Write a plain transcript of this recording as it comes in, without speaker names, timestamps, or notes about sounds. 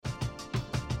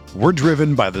We're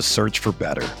driven by the search for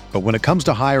better. But when it comes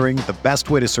to hiring, the best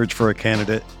way to search for a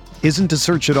candidate isn't to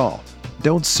search at all.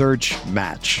 Don't search,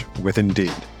 match with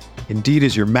Indeed. Indeed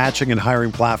is your matching and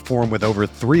hiring platform with over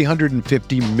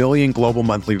 350 million global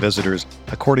monthly visitors,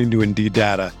 according to Indeed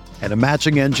data, and a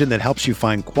matching engine that helps you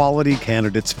find quality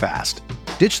candidates fast.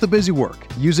 Ditch the busy work.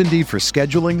 Use Indeed for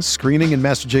scheduling, screening, and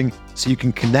messaging so you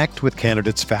can connect with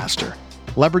candidates faster.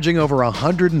 Leveraging over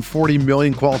 140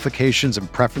 million qualifications and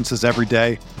preferences every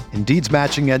day, Indeed's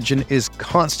matching engine is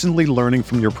constantly learning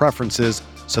from your preferences,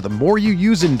 so the more you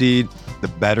use Indeed, the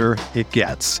better it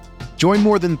gets. Join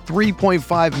more than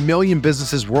 3.5 million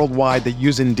businesses worldwide that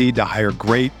use Indeed to hire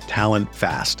great talent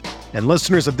fast. And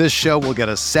listeners of this show will get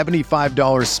a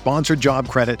 $75 sponsored job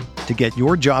credit to get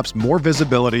your jobs more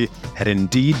visibility at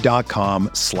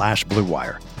Indeed.com/Blue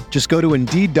Wire. Just go to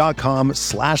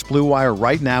Indeed.com/Blue Wire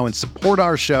right now and support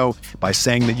our show by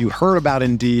saying that you heard about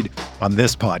Indeed on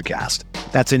this podcast.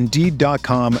 That's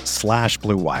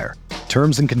Indeed.com/Blue Wire.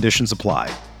 Terms and conditions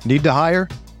apply. Need to hire?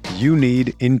 You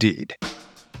need Indeed.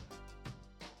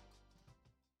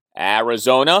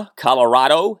 Arizona,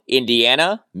 Colorado,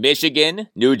 Indiana, Michigan,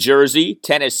 New Jersey,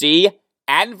 Tennessee,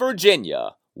 and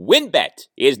Virginia. WynnBET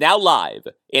is now live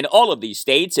in all of these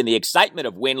states, and the excitement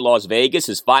of Wynn Las Vegas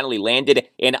has finally landed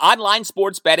in online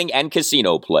sports betting and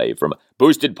casino play. From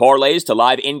boosted parlays to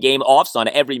live in-game offs on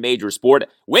every major sport,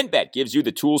 WynnBET gives you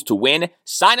the tools to win.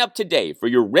 Sign up today for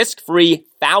your risk-free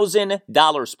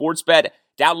 $1,000 sports bet.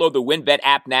 Download the WynnBET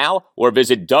app now or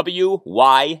visit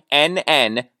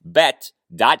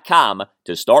WYNNBet.com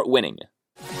to start winning.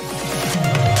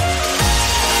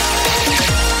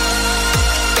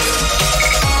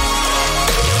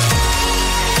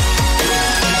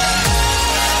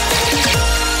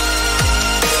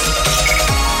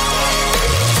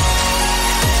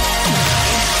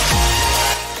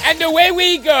 And away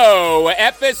we go,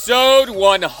 episode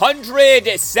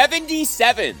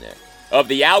 177 of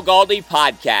the Al Galdi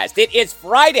podcast. It is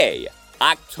Friday,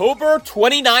 October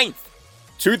 29th,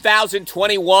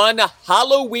 2021,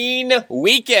 Halloween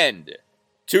weekend,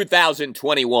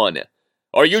 2021.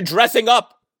 Are you dressing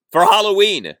up for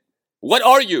Halloween? What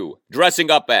are you dressing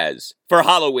up as for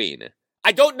Halloween?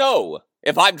 I don't know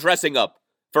if I'm dressing up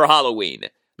for Halloween.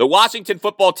 The Washington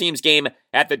football team's game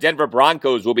at the Denver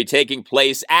Broncos will be taking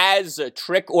place as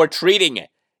trick-or-treating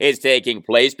is taking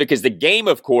place because the game,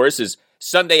 of course, is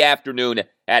Sunday afternoon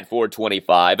at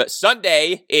 4:25.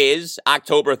 Sunday is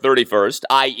October 31st,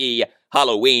 i.e.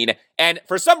 Halloween, and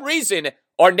for some reason,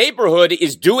 our neighborhood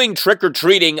is doing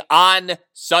trick-or-treating on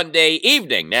Sunday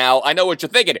evening. Now, I know what you're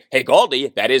thinking. Hey,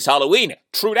 Galdi, that is Halloween.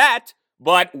 True that,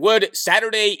 but would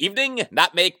Saturday evening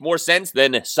not make more sense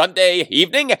than Sunday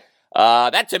evening?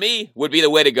 That to me would be the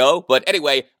way to go. But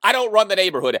anyway, I don't run the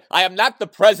neighborhood. I am not the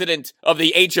president of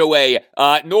the HOA,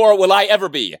 nor will I ever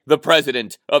be the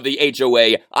president of the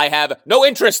HOA. I have no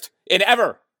interest in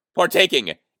ever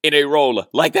partaking in a role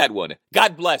like that one.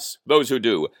 God bless those who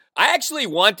do. I actually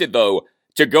wanted, though,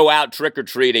 to go out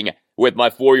trick-or-treating with my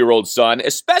 4-year-old son,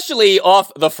 especially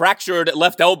off the fractured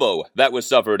left elbow that was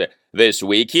suffered this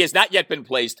week. He has not yet been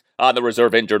placed on the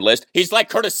reserve injured list. He's like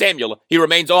Curtis Samuel. He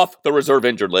remains off the reserve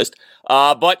injured list.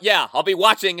 But yeah, I'll be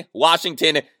watching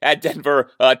Washington at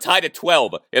Denver tied at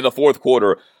 12 in the fourth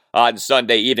quarter on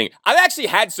Sunday evening. I've actually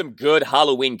had some good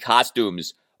Halloween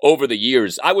costumes over the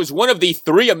years. I was one of the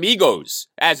Three Amigos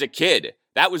as a kid.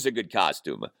 That was a good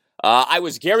costume. I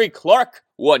was Gary Clark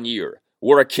one year,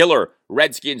 wore a killer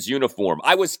Redskins uniform.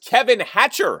 I was Kevin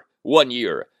Hatcher one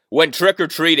year when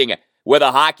trick-or-treating with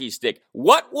a hockey stick.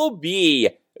 What will be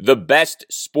the best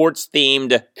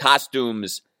sports-themed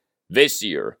costumes this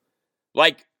year?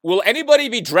 Like, will anybody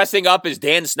be dressing up as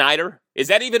Dan Snyder? Is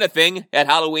that even a thing at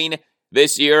Halloween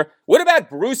this year? What about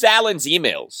Bruce Allen's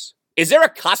emails? Is there a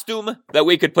costume that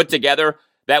we could put together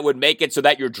that would make it so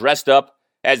that you're dressed up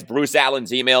as Bruce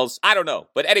Allen's emails? I don't know.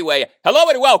 But anyway, hello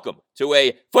and welcome to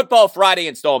a Football Friday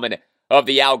installment of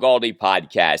the Al Galdi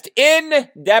podcast.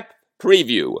 In-depth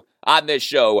preview on this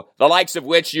show, the likes of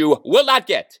which you will not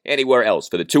get anywhere else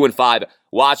for the 2-5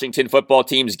 Washington football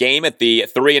team's game at the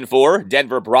 3-4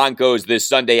 Denver Broncos this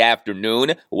Sunday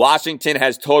afternoon. Washington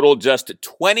has totaled just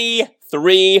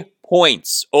 23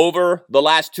 points over the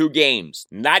last two games.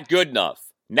 Not good enough.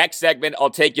 Next segment, I'll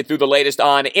take you through the latest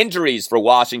on injuries for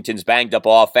Washington's banged-up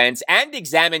offense and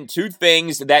examine two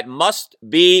things that must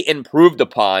be improved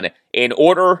upon in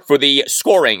order for the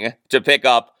scoring to pick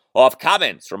up off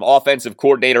comments from offensive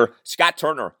coordinator Scott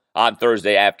Turner on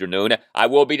Thursday afternoon. I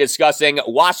will be discussing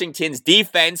Washington's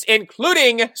defense,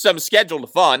 including some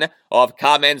scheduled fun off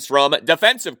comments from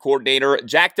defensive coordinator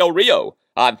Jack Del Rio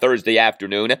on Thursday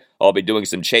afternoon. I'll be doing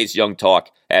some Chase Young talk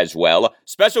as well.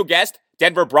 Special guest,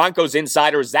 Denver Broncos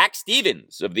insider Zach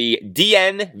Stevens of the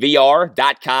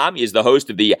DNVR.com. He is the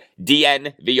host of the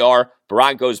DNVR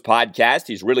Broncos podcast.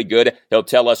 He's really good. He'll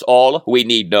tell us all we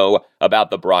need to know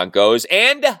about the Broncos.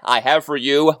 And I have for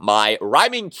you my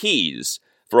rhyming keys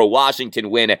for a Washington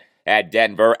win at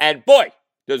Denver. And boy,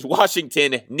 does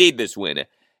Washington need this win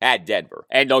at Denver.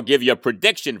 And I'll give you a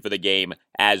prediction for the game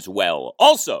as well.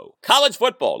 Also, college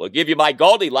football. I'll give you my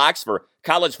Goldilocks for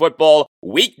college football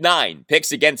week 9.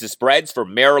 Picks against the spreads for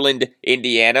Maryland,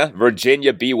 Indiana,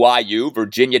 Virginia, BYU,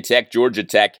 Virginia Tech, Georgia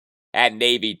Tech, and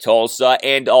Navy, Tulsa.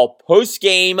 And I'll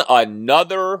post-game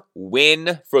another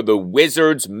win for the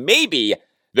Wizards. Maybe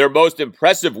their most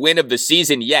impressive win of the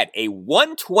season yet. A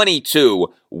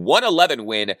 122-111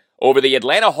 win over the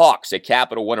Atlanta Hawks at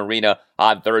Capital One Arena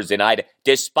on Thursday night.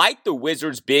 Despite the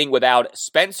Wizards being without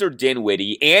Spencer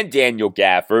Dinwiddie and Daniel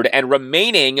Gafford and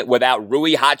remaining without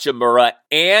Rui Hachimura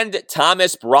and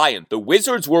Thomas Bryant, the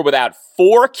Wizards were without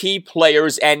 4 key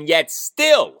players and yet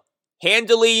still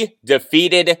handily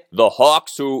defeated the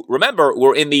Hawks, who, remember,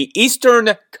 were in the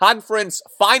Eastern Conference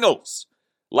Finals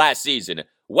last season.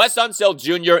 Wes Unseld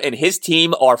Jr. and his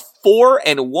team are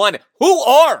 4-1. Who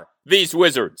are these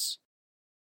Wizards?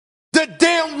 The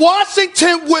damn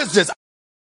Washington Wizards.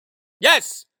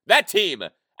 Yes, that team,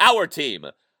 our team.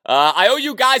 I owe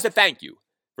you guys a thank you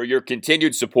for your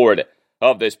continued support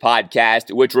of this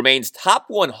podcast, which remains top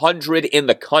 100 in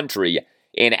the country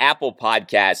in Apple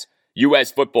Podcasts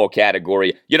U.S. football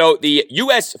category. You know, the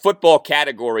U.S. football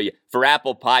category for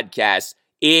Apple Podcasts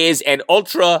is an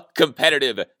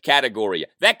ultra-competitive category.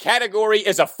 That category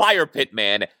is a fire pit,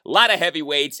 man. A lot of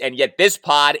heavyweights, and yet this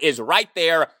pod is right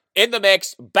there in the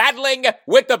mix, battling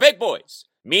with the big boys.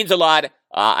 Means a lot.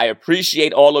 I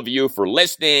appreciate all of you for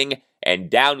listening and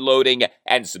downloading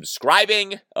and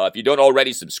subscribing. If you don't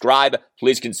already subscribe,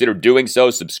 please consider doing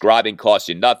so. Subscribing costs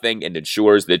you nothing and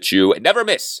ensures that you never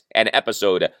miss an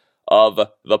episode of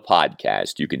the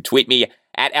podcast. You can tweet me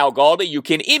at Al Galdi. You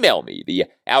can email me, the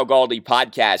Al Galdi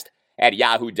podcast at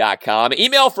yahoo.com.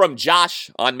 Email from Josh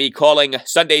on me calling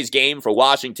Sunday's game for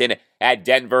Washington at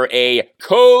Denver a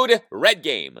code red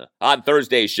game on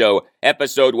Thursday's show,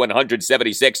 episode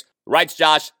 176. Writes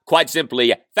Josh, quite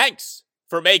simply, thanks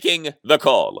for making the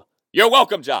call. You're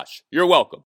welcome, Josh. You're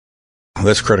welcome.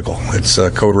 That's critical. It's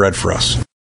code red for us.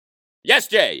 Yes,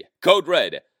 Jay, code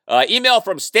red. Email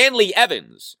from Stanley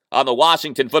Evans on the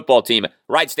Washington football team.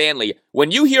 Right, Stanley, when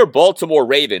you hear Baltimore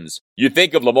Ravens, you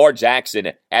think of Lamar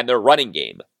Jackson and their running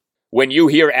game. When you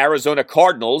hear Arizona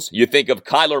Cardinals, you think of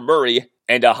Kyler Murray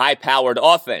and a high-powered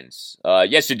offense.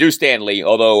 Yes, you do, Stanley,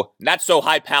 although not so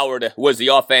high-powered was the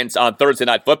offense on Thursday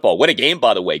Night Football. What a game,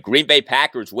 by the way. Green Bay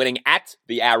Packers winning at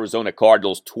the Arizona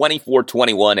Cardinals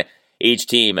 24-21. Each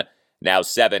team now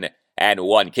 7-1.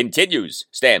 Continues,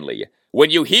 Stanley. When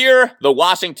you hear the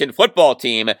Washington football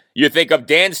team, you think of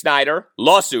Dan Snyder,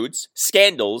 lawsuits,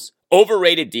 scandals,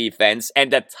 overrated defense,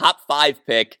 and a top 5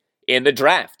 pick in the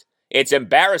draft. It's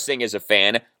embarrassing as a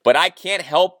fan, but I can't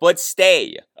help but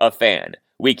stay a fan.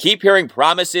 We keep hearing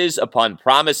promises upon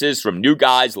promises from new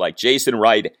guys like Jason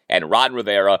Wright and Ron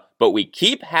Rivera, but we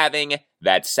keep having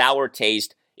that sour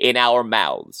taste in our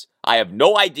mouths. I have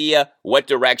no idea what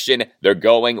direction they're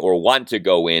going or want to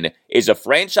go in. Is a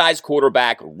franchise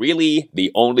quarterback really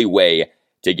the only way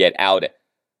to get out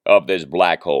of this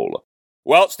black hole?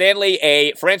 Well, Stanley,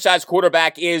 a franchise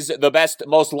quarterback is the best,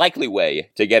 most likely way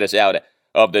to get us out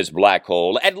of this black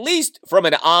hole, at least from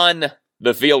an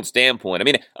on-the-field standpoint. I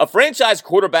mean, a franchise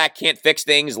quarterback can't fix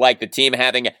things like the team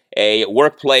having a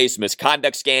workplace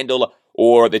misconduct scandal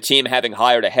or the team having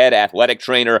hired a head athletic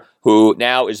trainer who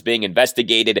now is being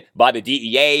investigated by the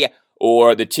DEA,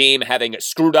 or the team having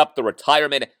screwed up the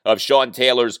retirement of Sean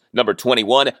Taylor's number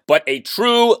 21. But a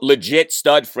true, legit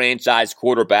stud franchise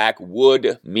quarterback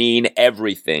would mean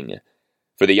everything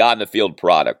for the on-the-field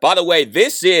product. By the way,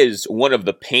 this is one of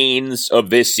the pains of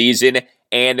this season,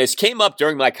 and this came up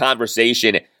during my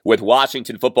conversation with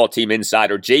Washington football team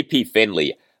insider J.P.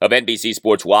 Finley of NBC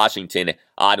Sports Washington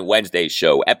on Wednesday's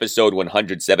show, episode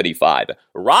 175.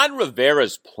 Ron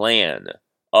Rivera's plan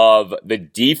of the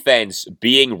defense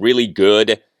being really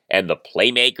good and the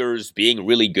playmakers being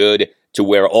really good to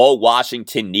where all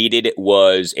Washington needed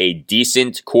was a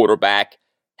decent quarterback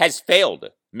has failed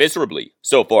miserably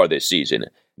so far this season.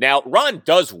 Now, Ron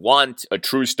does want a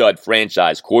true stud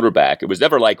franchise quarterback. It was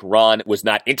never like Ron was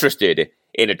not interested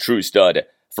in a true stud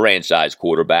franchise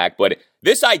quarterback, but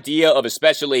this idea of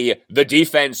especially the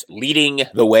defense leading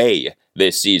the way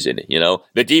this season,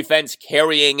 the defense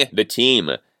carrying the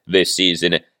team this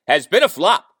season has been a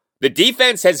flop. The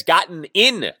defense has gotten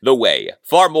in the way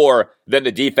far more than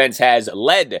the defense has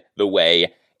led the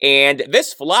way, And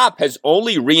this flop has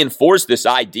only reinforced this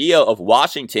idea of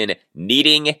Washington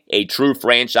needing a true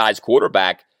franchise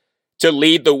quarterback to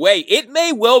lead the way. It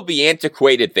may well be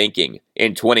antiquated thinking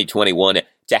in 2021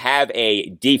 to have a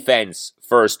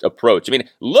defense-first approach. I mean,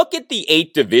 look at the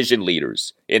 8 division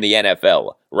leaders in the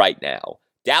NFL right now.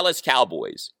 Dallas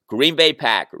Cowboys, Green Bay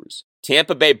Packers,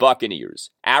 Tampa Bay Buccaneers,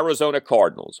 Arizona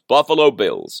Cardinals, Buffalo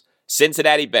Bills,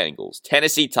 Cincinnati Bengals,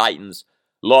 Tennessee Titans,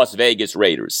 Las Vegas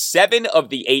Raiders. 7 of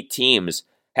the 8 teams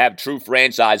have true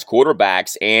franchise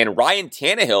quarterbacks, and Ryan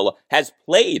Tannehill has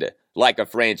played like a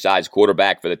franchise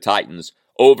quarterback for the Titans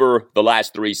over the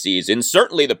last 3 seasons,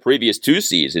 certainly the previous 2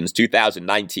 seasons,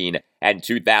 2019 and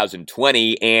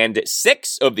 2020, and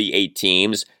 6 of the 8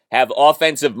 teams have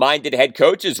offensive-minded head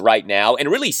coaches right now, and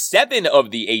really 7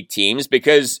 of the 8 teams,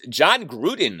 because John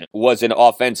Gruden was an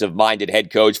offensive-minded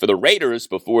head coach for the Raiders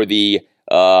before the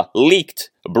leaked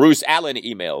Bruce Allen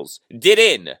emails did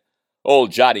in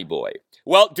old Johnny boy.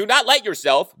 Well, do not let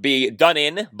yourself be done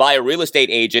in by a real estate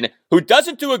agent who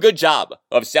doesn't do a good job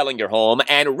of selling your home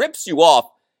and rips you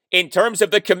off in terms of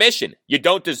the commission. You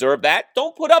don't deserve that.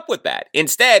 Don't put up with that.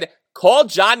 Instead, call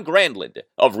John Grandland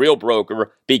of Real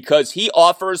Broker because he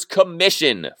offers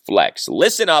commission flex.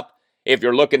 Listen up if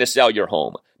you're looking to sell your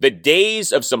home. The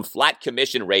days of some flat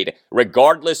commission rate,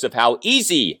 regardless of how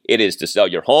easy it is to sell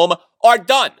your home, are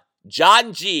done.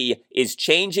 John G is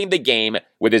changing the game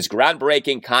with his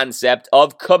groundbreaking concept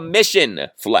of commission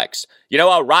flex. You know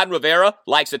how Ron Rivera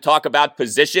likes to talk about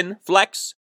position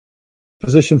flex?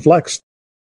 Position flex.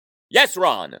 Yes,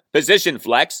 Ron. Position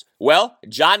flex. Well,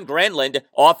 John Grandland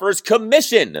offers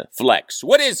commission flex.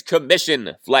 What is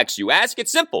commission flex, you ask?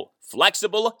 It's simple.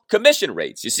 Flexible commission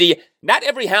rates. You see, not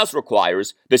every house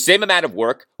requires the same amount of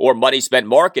work or money spent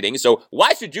marketing, so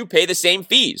why should you pay the same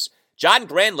fees? John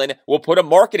Grandland will put a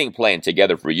marketing plan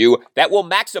together for you that will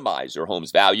maximize your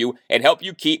home's value and help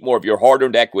you keep more of your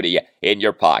hard-earned equity in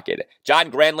your pocket.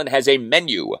 John Grandland has a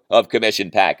menu of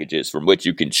commission packages from which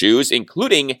you can choose,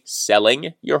 including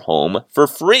selling your home for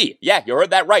free. Yeah, you heard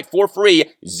that right, for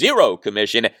free, 0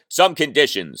 commission. Some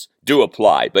conditions do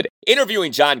apply, but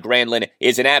interviewing John Grandland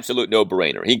is an absolute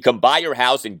no-brainer. He can come by your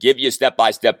house and give you a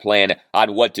step-by-step plan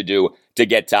on what to do to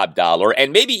get top dollar,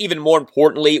 and maybe even more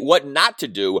importantly, what not to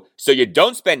do so you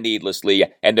don't spend needlessly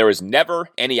and there is never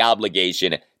any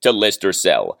obligation to list or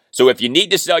sell. So if you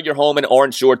need to sell your home and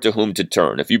aren't sure to whom to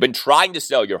turn, if you've been trying to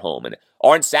sell your home and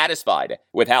aren't satisfied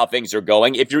with how things are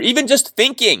going, if you're even just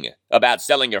thinking about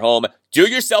selling your home, do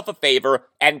yourself a favor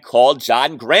and call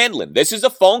John Grandland. This is a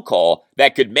phone call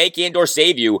that could make and or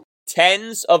save you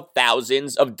tens of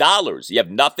thousands of dollars. You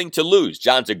have nothing to lose.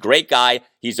 John's a great guy.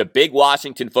 He's a big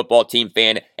Washington football team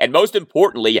fan. And most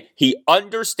importantly, he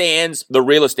understands the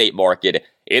real estate market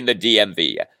in the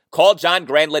DMV. Call John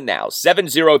Grandland now,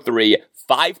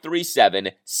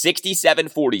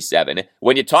 703-537-6747.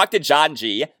 When you talk to John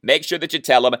G, make sure that you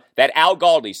tell him that Al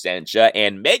Galdi sent you,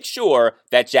 and make sure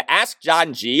that you ask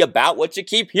John G about what you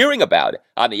keep hearing about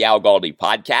on the Al Galdi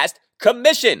podcast,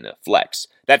 commission flex.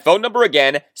 That phone number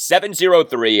again,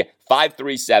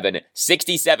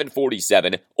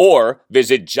 703-537-6747, or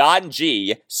visit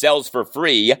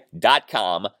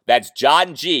johngsellsforfree.com. That's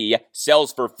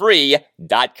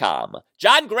johngsellsforfree.com.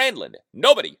 John Grandland,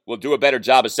 nobody will do a better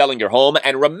job of selling your home,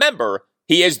 and remember,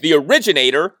 he is the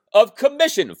originator of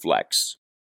commission flex.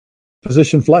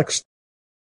 Position flex.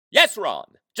 Yes,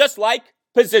 Ron, just like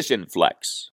position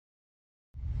flex.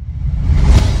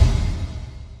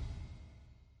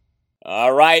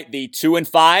 All right, the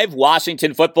 2-5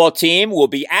 Washington football team will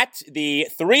be at the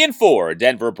 3-4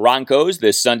 Denver Broncos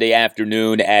this Sunday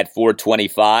afternoon at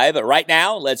 4:25. Right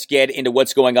now, let's get into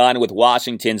what's going on with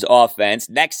Washington's offense.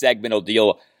 Next segment will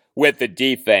deal with the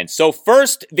defense. So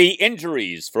first, the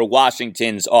injuries for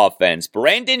Washington's offense.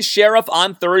 Brandon Sheriff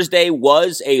on Thursday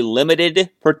was a limited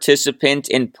participant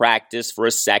in practice for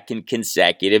a second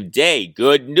consecutive day.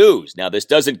 Good news. Now, this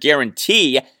doesn't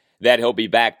guarantee that he'll be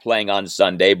back playing on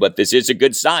Sunday, but this is a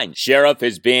good sign. Sheriff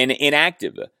has been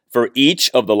inactive for each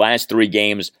of the last 3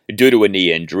 games due to a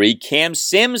knee injury. Cam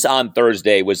Sims on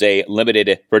Thursday was a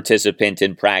limited participant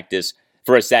in practice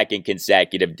for a second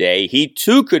consecutive day. He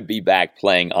too could be back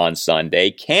playing on Sunday.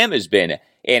 Cam has been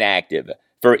inactive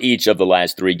for each of the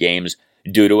last 3 games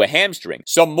due to a hamstring.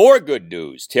 Some more good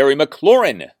news. Terry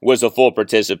McLaurin was a full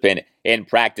participant in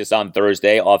practice on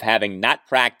Thursday off having not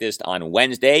practiced on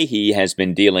Wednesday. He has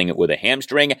been dealing with a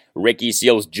hamstring. Ricky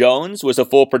Seals-Jones was a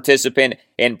full participant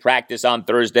in practice on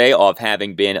Thursday off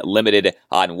having been limited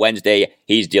on Wednesday.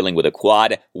 He's dealing with a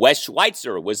quad. Wes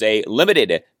Schweitzer was a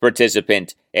limited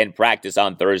participant in practice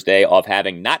on Thursday off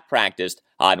having not practiced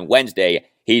on Wednesday.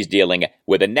 he's dealing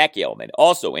with a neck ailment.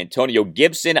 Also, Antonio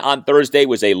Gibson on Thursday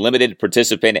was a limited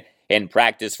participant in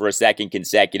practice for a second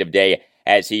consecutive day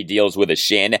as he deals with a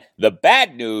shin. The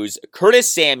bad news,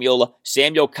 Curtis Samuel,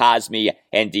 Samuel Cosme,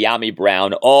 and De'Ami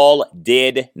Brown all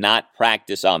did not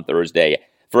practice on Thursday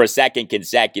for a second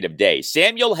consecutive day.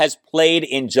 Samuel has played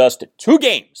in just 2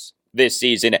 games this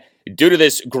season due to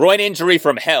this groin injury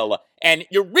from hell, and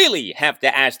you really have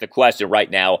to ask the question right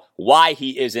now why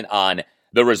he isn't on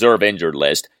the reserve injured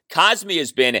list. Cosme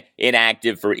has been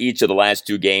inactive for each of the last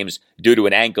 2 games due to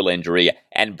an ankle injury,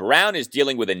 and Brown is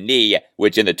dealing with a knee,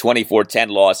 which in the 24-10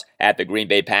 loss at the Green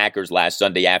Bay Packers last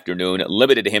Sunday afternoon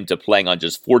limited him to playing on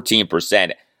just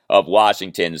 14% of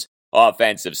Washington's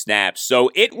offensive snaps. So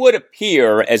it would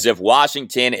appear as if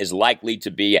Washington is likely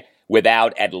to be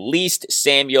without at least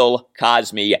Samuel,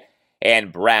 Cosme,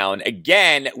 and Brown.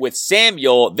 Again, with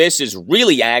Samuel, this is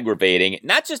really aggravating.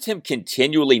 Not just him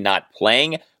continually not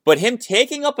playing, but him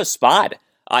taking up a spot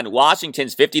on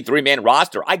Washington's 53-man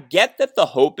roster. I get that the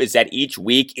hope is that each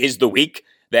week is the week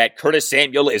that Curtis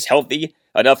Samuel is healthy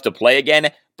enough to play again,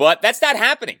 but that's not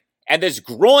happening. And this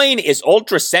groin is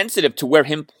ultra-sensitive to where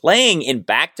him playing in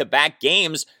back-to-back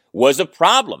games was a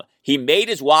problem. He made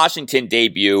his Washington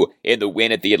debut in the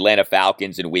win at the Atlanta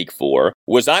Falcons in Week 4,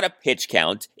 was on a pitch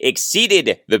count,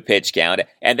 exceeded the pitch count,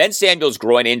 and then Samuel's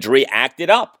groin injury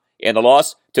acted up in the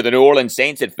loss to the New Orleans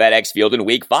Saints at FedEx Field in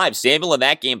Week 5. Samuel in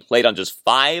that game played on just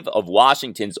 5 of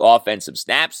Washington's offensive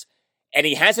snaps, and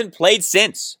he hasn't played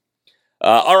since.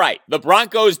 All right, the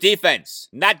Broncos defense,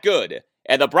 not good.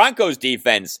 And the Broncos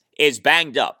defense is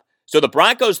banged up. So the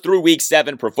Broncos through Week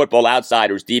 7 per Football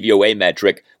Outsiders DVOA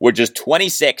metric were just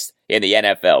 26th in the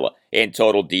NFL in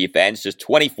total defense, just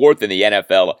 24th in the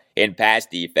NFL in pass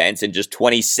defense, and just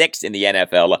 26th in the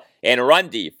NFL in run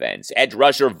defense. Edge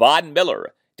rusher Von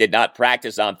Miller did not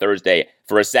practice on Thursday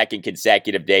for a second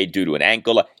consecutive day due to an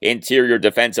ankle. Interior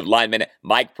defensive lineman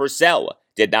Mike Purcell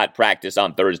did not practice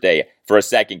on Thursday for a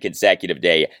second consecutive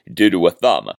day due to a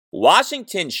thumb.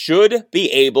 Washington should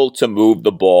be able to move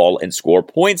the ball and score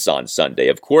points on Sunday.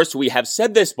 Of course, we have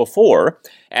said this before,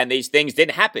 and these things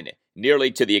didn't happen nearly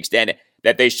to the extent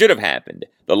that they should have happened.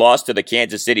 The loss to the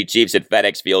Kansas City Chiefs at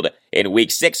FedEx Field in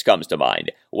Week 6 comes to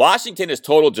mind. Washington has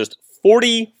totaled just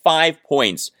 45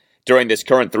 points during this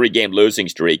current 3-game losing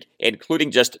streak, including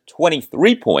just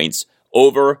 23 points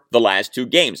over the last 2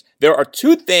 games. There are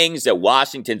 2 things that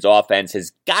Washington's offense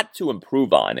has got to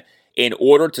improve on in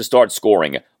order to start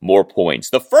scoring more points.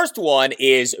 The first one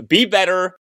is be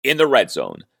better in the red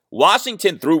zone.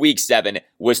 Washington through Week 7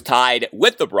 was tied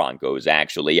with the Broncos,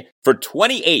 actually, for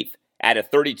 28th out of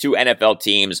 32 NFL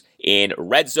teams in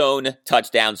red zone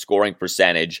touchdown scoring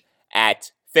percentage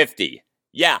at 50.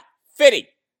 Yeah, 50.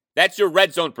 That's your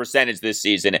red zone percentage this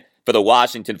season for the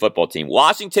Washington football team.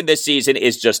 Washington this season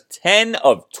is just 10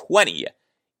 of 20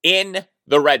 in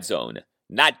the red zone.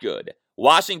 Not good.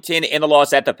 Washington in the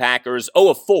loss at the Packers, 0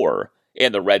 of 4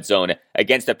 in the red zone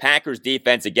against the Packers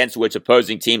defense, against which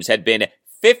opposing teams had been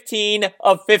 15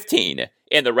 of 15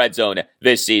 in the red zone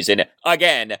this season.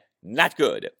 Again, not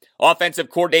good. Offensive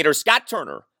coordinator Scott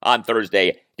Turner on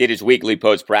Thursday did his weekly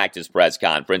post-practice press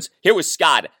conference. Here was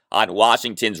Scott on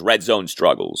Washington's red zone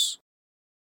struggles.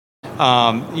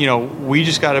 We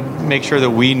just got to make sure that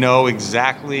we know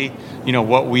exactly,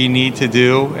 what we need to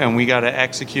do, and we got to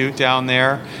execute down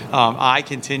there. I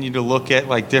continue to look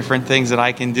at different things that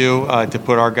I can do to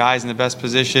put our guys in the best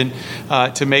position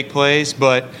to make plays.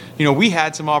 But, we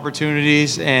had some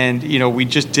opportunities, and, we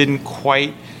just didn't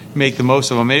quite make the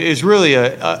most of them. It's really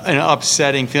an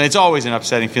upsetting feeling. It's always an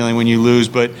upsetting feeling when you lose,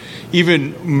 but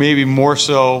even maybe more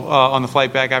so on the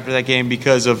flight back after that game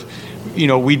because of,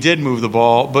 we did move the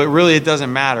ball, but really it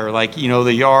doesn't matter.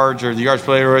 The yards or the yards per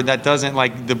play, that doesn't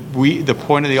the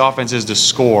point of the offense is to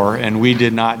score, and we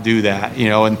did not do that.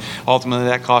 And ultimately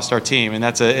that cost our team, and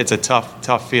it's a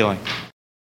tough feeling.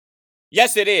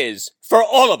 Yes, it is for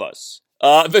all of us.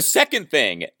 The second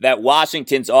thing that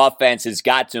Washington's offense has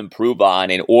got to improve on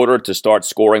in order to start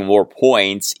scoring more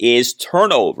points is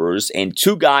turnovers, and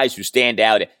 2 guys who stand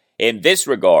out in this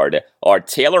regard are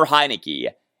Taylor Heinicke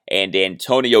and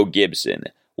Antonio Gibson.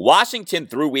 Washington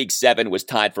through Week 7 was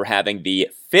tied for having the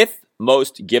 5th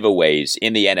most giveaways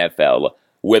in the NFL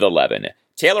with 11.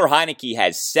 Taylor Heinicke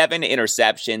has 7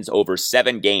 interceptions over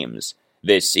 7 games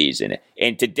this season.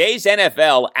 In today's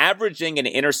NFL, averaging an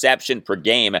interception per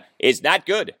game is not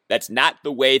good. That's not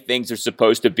the way things are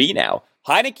supposed to be now.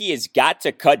 Heineke has got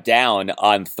to cut down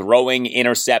on throwing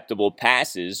interceptable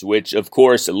passes, which of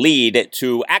course lead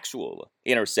to actual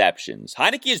interceptions.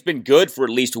 Heineke has been good for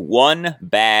at least one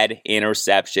bad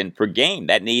interception per game.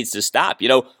 That needs to stop.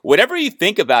 Whatever you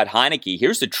think about Heineke,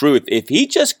 here's the truth. If he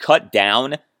just cut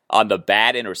down on the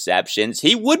bad interceptions,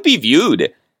 he would be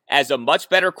viewed as a much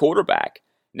better quarterback.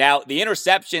 Now, the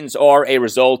interceptions are a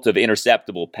result of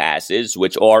interceptable passes,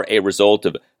 which are a result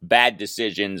of bad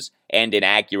decisions and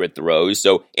inaccurate throws.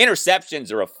 So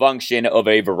interceptions are a function of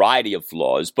a variety of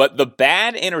flaws, but the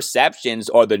bad interceptions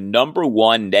are the number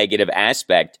one negative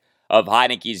aspect of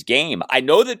Heineke's game. I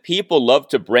know that people love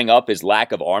to bring up his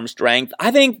lack of arm strength.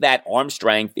 I think that arm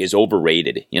strength is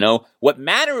overrated. What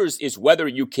matters is whether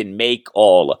you can make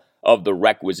all of the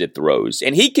requisite throws,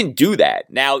 and he can do that.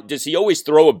 Now, does he always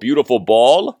throw a beautiful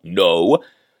ball? No.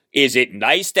 Is it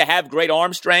nice to have great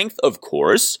arm strength? Of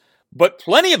course. But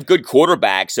plenty of good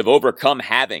quarterbacks have overcome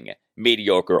having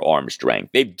mediocre arm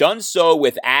strength. They've done so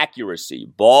with accuracy,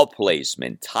 ball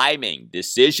placement, timing,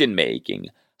 decision-making.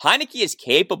 Heineke is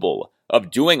capable of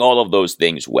doing all of those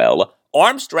things well.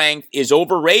 Arm strength is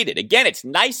overrated. Again, it's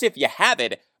nice if you have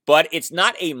it, but it's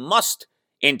not a must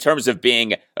in terms of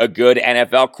being a good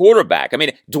NFL quarterback. I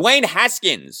mean, Dwayne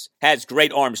Haskins has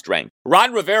great arm strength.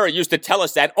 Ron Rivera used to tell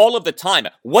us that all of the time.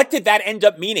 What did that end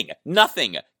up meaning?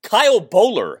 Nothing. Kyle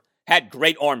Bowler had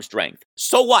great arm strength.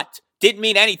 So what? Didn't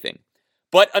mean anything.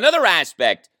 But another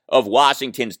aspect of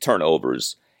Washington's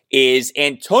turnovers is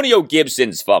Antonio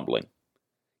Gibson's fumbling.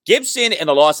 Gibson, in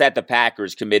the loss at the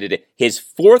Packers, committed his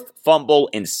fourth fumble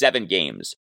in 7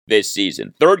 games this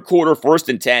season. Third quarter, 1st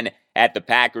and 10 at the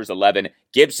Packers 11.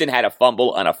 Gibson had a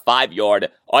fumble on a 5-yard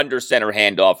under-center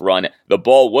handoff run. The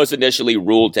ball was initially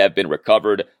ruled to have been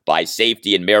recovered by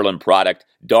safety and Maryland product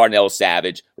Darnell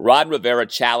Savage. Ron Rivera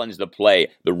challenged the play.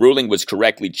 The ruling was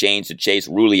correctly changed to Chase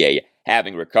Roulier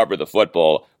having recovered the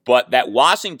football. But that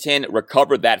Washington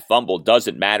recovered that fumble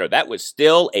doesn't matter. That was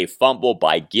still a fumble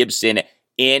by Gibson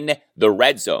in the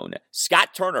red zone. Scott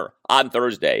Turner on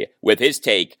Thursday with his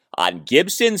take on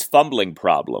Gibson's fumbling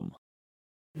problem.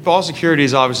 Ball security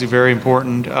is obviously very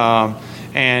important,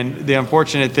 and the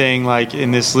unfortunate thing, like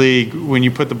in this league, when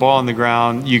you put the ball on the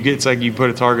ground, it's like you put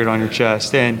a target on your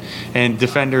chest, and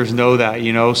defenders know that,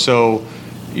 so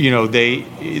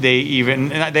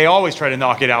they always try to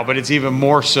knock it out, but it's even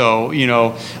more so,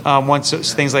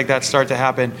 once things like that start to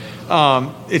happen.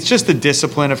 It's just the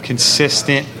discipline of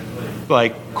consistent,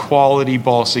 quality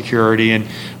ball security, and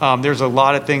there's a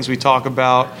lot of things we talk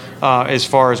about as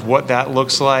far as what that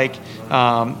looks like.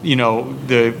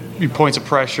 The points of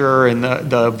pressure and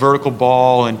the vertical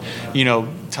ball and,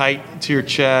 tight to your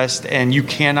chest, and you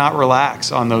cannot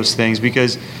relax on those things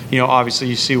because, obviously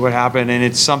you see what happened, and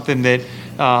it's something that,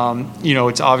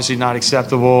 it's obviously not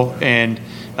acceptable, and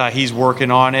he's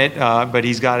working on it, but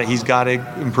he's got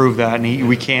to improve that, and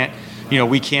we can't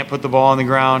put the ball on the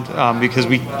ground because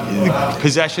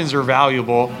possessions are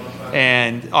valuable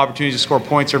and opportunities to score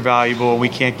points are valuable, and we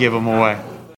can't give them away.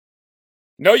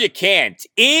 No, you can't.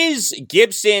 Is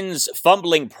Gibson's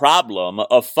fumbling problem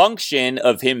a function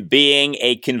of him being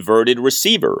a converted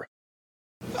receiver?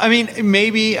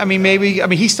 Maybe.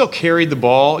 He still carried the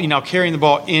ball. Carrying the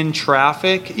ball in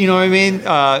traffic. You know what I mean?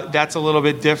 That's a little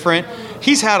bit different.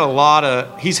 He's had a lot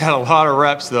of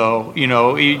reps, though.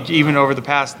 Even over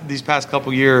these past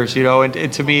couple years.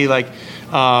 And to me,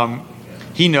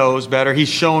 he knows better. He's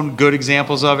shown good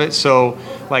examples of it. So,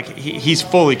 he's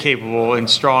fully capable and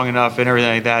strong enough and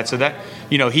everything like that. So that,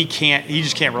 he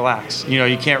just can't relax.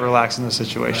 You can't relax in those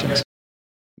situations.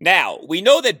 Now, we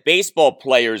know that baseball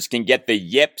players can get the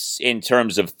yips in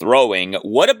terms of throwing.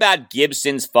 What about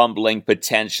Gibson's fumbling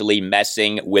potentially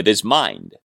messing with his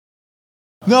mind?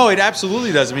 No, it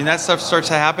absolutely does. That stuff starts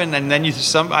to happen, and then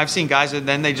I've seen guys that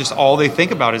then all they think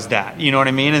about is that, you know what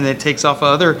I mean? And it takes off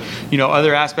other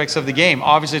aspects of the game.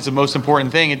 Obviously, it's the most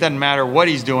important thing. It doesn't matter what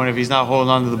he's doing if he's not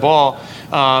holding on to the ball,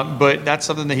 but that's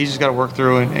something that he's just got to work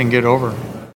through and get over.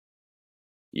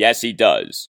 Yes, he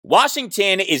does.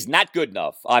 Washington is not good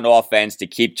enough on offense to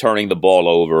keep turning the ball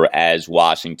over as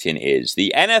Washington is.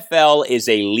 The NFL is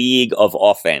a league of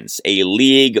offense, a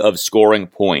league of scoring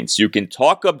points. You can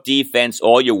talk up defense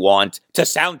all you want to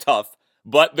sound tough,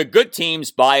 but the good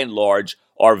teams, by and large,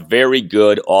 are very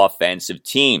good offensive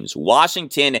teams.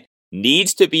 Washington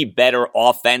needs to be better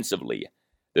offensively.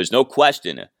 There's no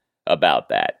question about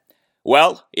that.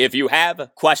 Well, if you have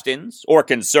questions or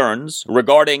concerns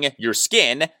regarding your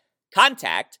skin,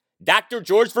 contact Dr.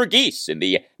 George Verghese in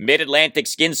the Mid-Atlantic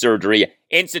Skin Surgery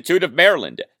Institute of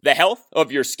Maryland. The health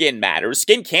of your skin matters.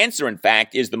 Skin cancer, in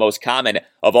fact, is the most common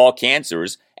of all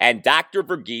cancers. And Dr.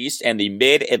 Verghese and the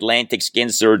Mid-Atlantic Skin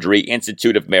Surgery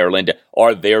Institute of Maryland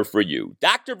are there for you.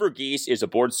 Dr. Verghese is a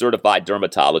board-certified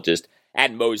dermatologist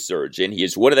and Mohs surgeon. He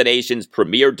is one of the nation's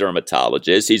premier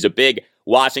dermatologists. He's a big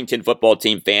Washington football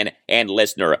team fan and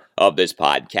listener of this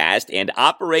podcast. And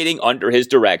operating under his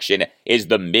direction is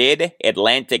the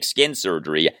Mid-Atlantic Skin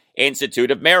Surgery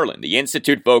Institute of Maryland. The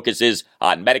institute focuses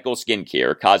on medical skin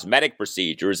care, cosmetic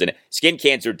procedures, and skin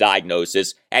cancer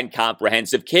diagnosis and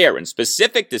comprehensive care. And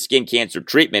specific to skin cancer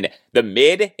treatment, the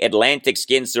Mid-Atlantic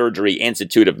Skin Surgery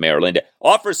Institute of Maryland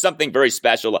offers something very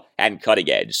special and cutting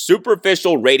edge: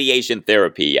 superficial radiation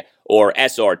therapy, or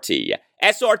SRT.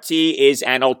 SRT is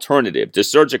an alternative to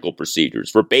surgical procedures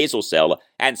for basal cell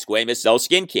and squamous cell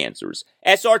skin cancers.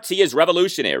 SRT is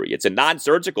revolutionary. It's a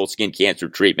non-surgical skin cancer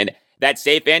treatment that's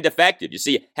safe and effective. You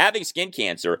see, having skin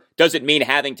cancer doesn't mean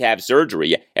having to have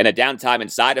surgery and the downtime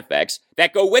and side effects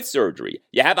that go with surgery.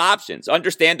 You have options.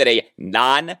 Understand that a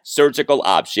non-surgical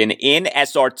option in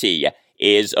SRT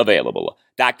is available.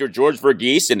 Dr. George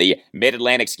Verghese and the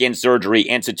Mid-Atlantic Skin Surgery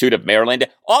Institute of Maryland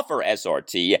offer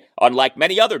SRT, unlike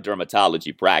many other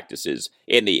dermatology practices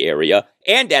in the area,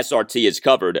 and SRT is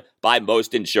covered by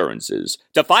most insurances.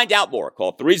 To find out more,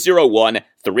 call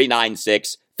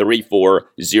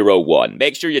 301-396-3401.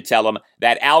 Make sure you tell them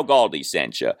that Al Galdi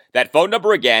sent you. That phone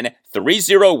number again,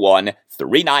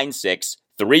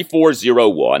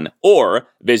 301-396-3401, or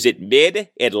visit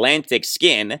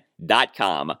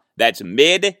midatlanticskin.com. That's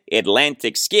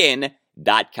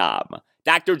midatlanticskin.com.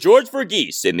 Dr. George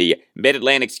Verghese in the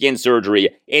Mid-Atlantic Skin Surgery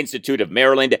Institute of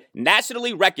Maryland,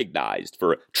 nationally recognized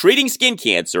for treating skin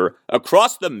cancer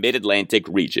across the Mid-Atlantic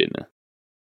region.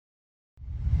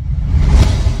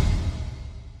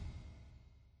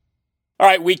 All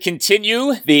right, we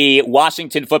continue the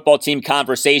Washington football team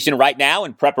conversation right now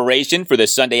in preparation for the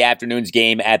Sunday afternoon's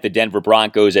game at the Denver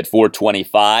Broncos at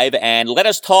 4:25. And let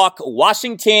us talk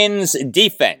Washington's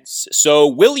defense. So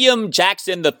William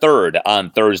Jackson III on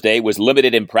Thursday was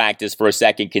limited in practice for a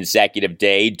second consecutive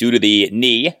day due to the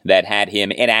knee that had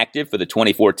him inactive for the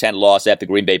 24-10 loss at the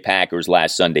Green Bay Packers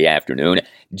last Sunday afternoon.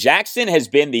 Jackson has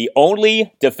been the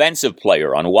only defensive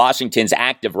player on Washington's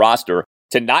active roster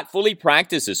to not fully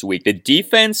practice this week. The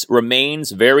defense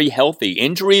remains very healthy.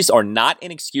 Injuries are not an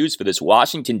excuse for this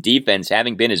Washington defense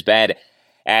having been as bad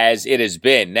as it has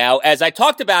been. Now, as I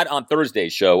talked about on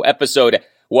Thursday's show, episode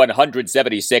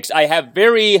 176, I have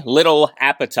very little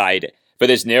appetite for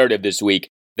this narrative this week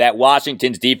that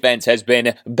Washington's defense has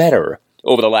been better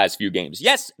over the last few games.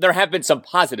 Yes, there have been some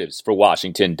positives for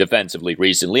Washington defensively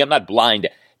recently. I'm not blind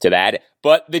to that,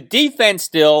 but the defense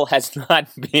still has not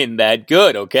been that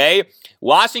good, okay?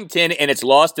 Washington, in its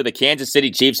loss to the Kansas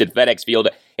City Chiefs at FedEx Field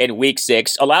in Week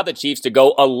 6, allowed the Chiefs to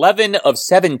go 11 of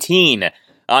 17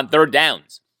 on third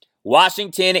downs.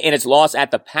 Washington, in its loss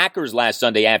at the Packers last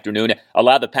Sunday afternoon,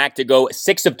 allowed the Pack to go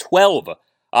 6 of 12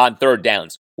 on third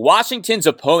downs. Washington's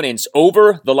opponents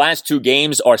over the last two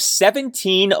games are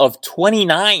 17 of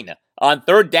 29 on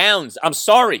third downs. I'm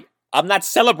sorry, I'm not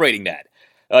celebrating that.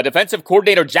 Defensive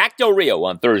coordinator Jack Del Rio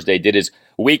on Thursday did his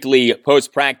weekly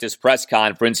post-practice press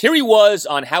conference. Here he was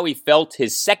on how he felt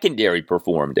his secondary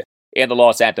performed in the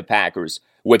loss at the Packers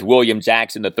with William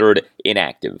Jackson III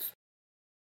inactive.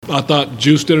 I thought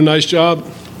Juice did a nice job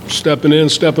stepping in,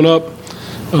 stepping up.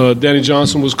 Danny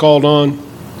Johnson was called on,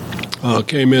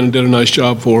 came in and did a nice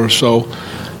job for us. So,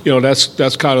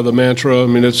 that's kind of the mantra. I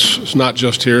mean, it's not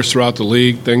just here, it's throughout the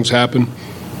league. Things happen.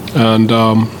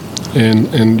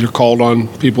 And you're called on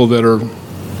people that are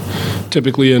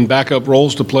typically in backup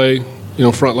roles to play,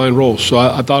 frontline roles. So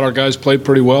I thought our guys played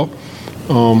pretty well.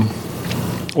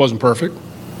 Wasn't perfect,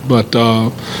 but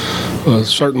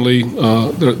certainly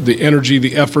the energy,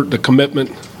 the effort, the commitment,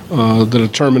 the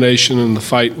determination, and the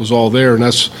fight was all there, and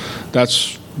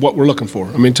that's what we're looking for.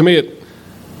 I mean, to me,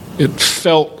 it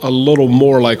felt a little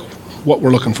more like what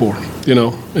we're looking for,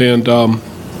 and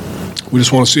we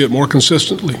just want to see it more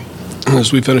consistently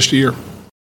as we finish the year.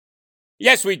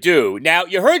 Yes, we do. Now,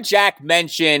 you heard Jack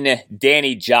mention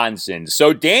Danny Johnson.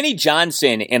 So Danny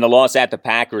Johnson, in the loss at the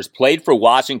Packers, played for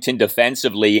Washington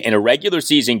defensively in a regular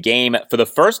season game for the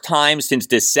first time since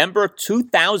December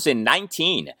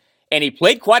 2019. And he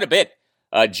played quite a bit.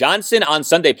 Johnson on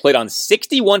Sunday played on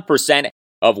 61%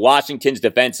 of Washington's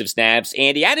defensive snaps,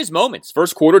 and he had his moments.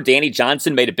 First quarter, Danny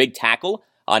Johnson made a big tackle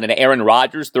on an Aaron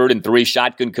Rodgers 3rd and 3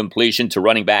 shotgun completion to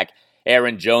running back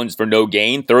Aaron Jones for no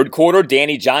gain. Third quarter,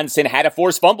 Danny Johnson had a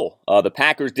forced fumble. The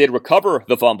Packers did recover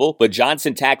the fumble, but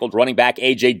Johnson tackled running back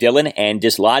A.J. Dillon and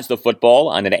dislodged the football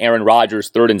on an Aaron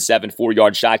Rodgers 3rd and 7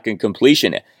 4-yard shotgun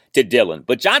completion to Dillon.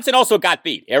 But Johnson also got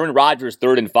beat. Aaron Rodgers,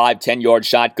 3rd and 5, 10-yard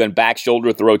shotgun back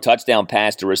shoulder throw touchdown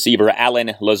pass to receiver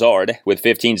Allen Lazard. With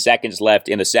 15 seconds left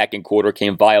in the second quarter,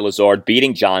 came via Lazard,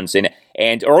 beating Johnson.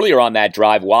 And earlier on that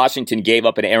drive, Washington gave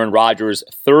up an Aaron Rodgers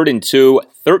 3rd and 2,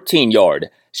 13-yard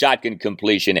shotgun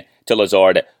completion to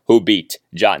Lazard, who beat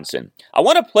Johnson. I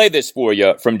want to play this for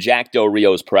you from Jack Del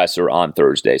Rio's presser on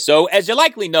Thursday. So, as you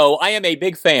likely know, I am a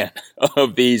big fan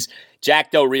of these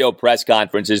Jack Del Rio press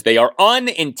conferences. They are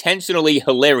unintentionally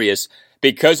hilarious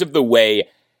because of the way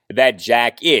that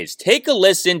Jack is. Take a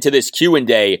listen to this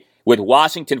Q&A with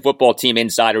Washington football team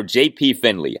insider J.P.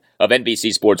 Finley of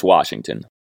NBC Sports Washington.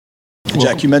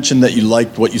 Jack, you mentioned that you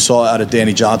liked what you saw out of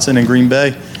Danny Johnson in Green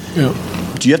Bay. Yeah.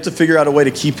 Do you have to figure out a way to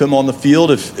keep him on the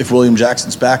field if William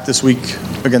Jackson's back this week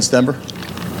against Denver?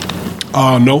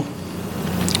 No.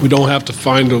 We don't have to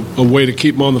find a way to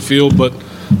keep him on the field, but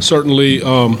certainly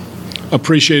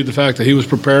appreciated the fact that he was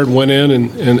prepared, went in,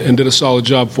 and did a solid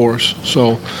job for us.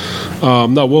 So,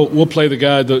 no, we'll play the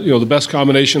guy, the best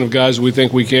combination of guys that we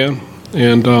think we can,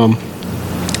 and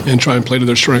try and play to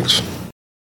their strengths.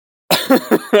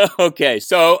 Okay,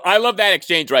 so I love that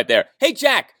exchange right there. Hey,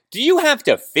 Jack, do you have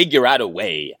to figure out a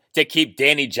way to keep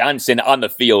Danny Johnson on the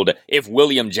field if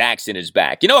William Jackson is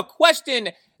back? A question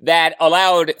that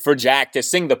allowed for Jack to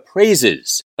sing the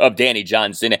praises of Danny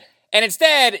Johnson. And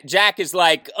instead, Jack is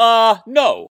like,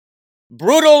 no.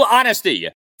 Brutal honesty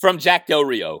from Jack Del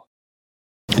Rio.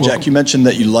 Jack, you mentioned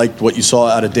that you liked what you saw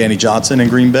out of Danny Johnson in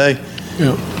Green Bay.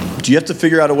 Yeah. Do you have to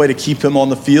figure out a way to keep him on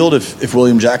the field if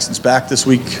William Jackson's back this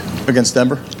week against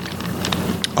Denver?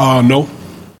 No.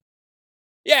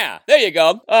 Yeah, there you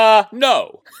go.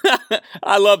 No.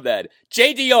 I love that.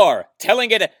 JDR telling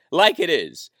it like it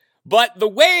is. But the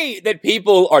way that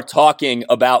people are talking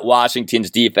about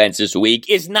Washington's defense this week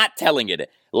is not telling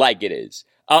it like it is.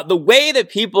 The way that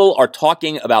people are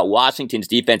talking about Washington's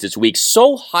defense this week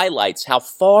so highlights how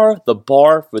far the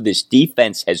bar for this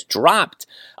defense has dropped.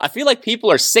 I feel like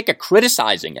people are sick of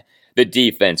criticizing the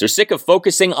defense or sick of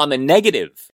focusing on the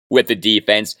negative with the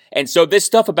defense. And so this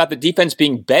stuff about the defense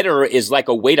being better is like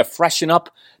a way to freshen up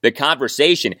the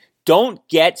conversation. Don't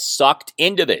get sucked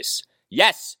into this.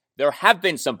 Yes, there have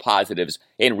been some positives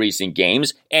in recent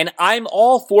games, and I'm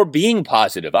all for being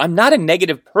positive. I'm not a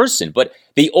negative person, but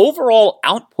the overall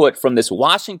output from this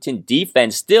Washington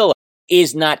defense still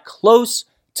is not close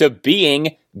to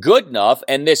being good enough,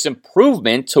 and this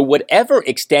improvement, to whatever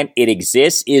extent it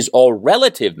exists, is all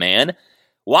relative, man.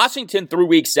 Washington through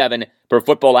Week 7, per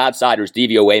Football Outsiders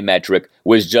DVOA metric,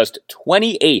 was just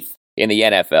 28th in the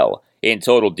NFL in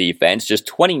total defense, just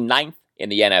 29th in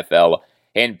the NFL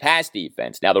in pass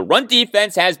defense. Now, the run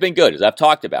defense has been good, as I've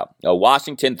talked about.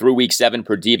 Washington through Week 7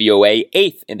 per DVOA,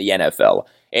 8th in the NFL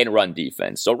in run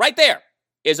defense. So right there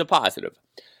is a positive.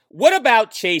 What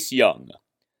about Chase Young?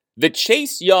 The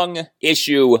Chase Young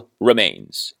issue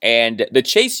remains, and the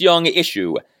Chase Young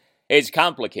issue is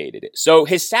complicated. So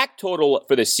his sack total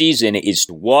for the season is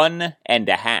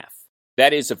 1.5.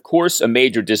 That is, of course, a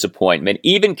major disappointment,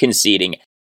 even conceding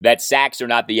that sacks are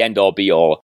not the end-all,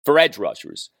 be-all for edge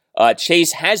rushers.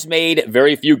 Chase has made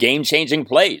very few game-changing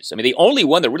plays. I mean, the only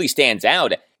one that really stands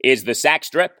out is the sack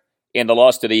strip in the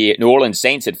loss to the New Orleans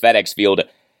Saints at FedEx Field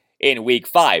in Week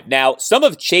 5. Now, some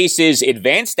of Chase's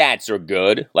advanced stats are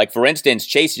good. Like, for instance,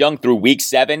 Chase Young through Week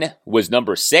 7 was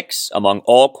number 6 among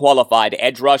all qualified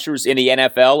edge rushers in the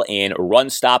NFL in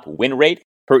run-stop win rate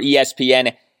per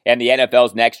ESPN and the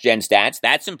NFL's next-gen stats.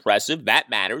 That's impressive. That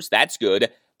matters. That's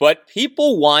good. But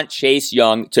people want Chase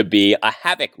Young to be a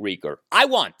havoc wreaker. I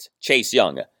want Chase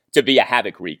Young to be a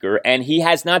havoc wreaker, and he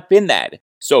has not been that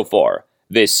so far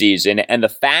this season. And the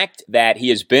fact that he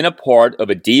has been a part of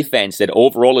a defense that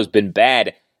overall has been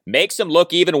bad makes him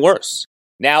look even worse.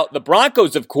 Now, the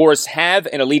Broncos, of course, have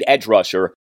an elite edge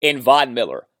rusher in Von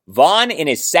Miller. Von, in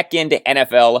his second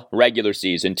NFL regular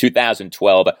season,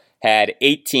 2012, had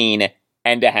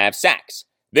 18.5 sacks.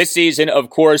 This season, of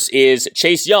course, is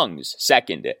Chase Young's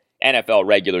second NFL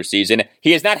regular season.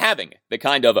 He is not having the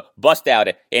kind of bust out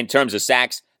in terms of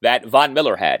sacks that Von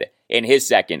Miller had in his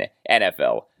second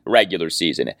NFL regular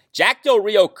season. Jack Del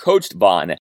Rio coached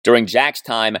Von during Jack's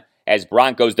time as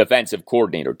Broncos defensive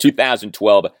coordinator,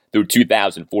 2012 through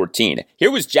 2014.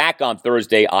 Here was Jack on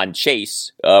Thursday on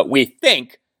Chase, we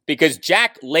think, because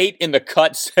Jack late in the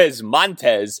cut says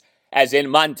Montez, as in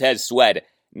Montez Sweat,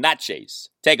 not Chase.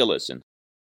 Take a listen.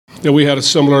 Yeah, we had a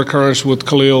similar occurrence with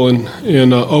Khalil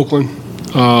in Oakland.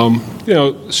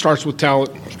 It starts with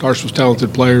talent, starts with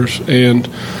talented players, and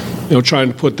trying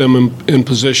to put them in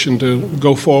position to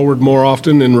go forward more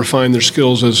often and refine their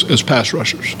skills as pass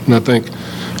rushers. And I think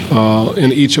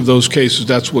in each of those cases,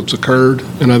 that's what's occurred.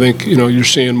 And I think you're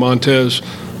seeing Montez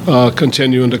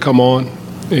continuing to come on,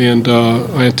 and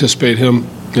I anticipate him,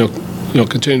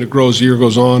 continuing to grow as the year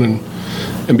goes on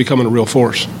and becoming a real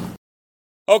force.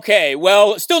 Okay,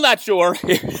 well, still not sure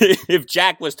if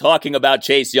Jack was talking about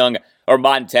Chase Young or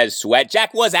Montez Sweat.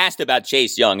 Jack was asked about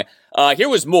Chase Young. Here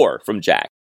was more from Jack.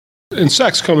 And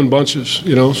sacks come in bunches,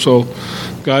 so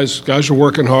guys are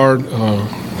working hard,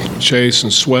 Chase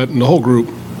and Sweat and the whole group.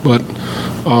 But,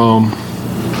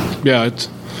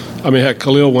 heck,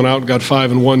 Khalil went out and got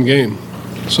 5 in one game.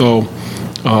 So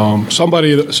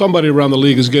somebody around the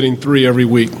league is getting 3 every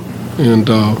week. And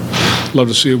love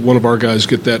to see one of our guys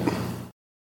get that.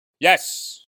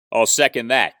 Yes, I'll second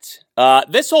that.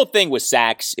 This whole thing with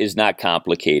sacks is not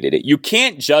complicated. You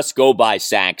can't just go by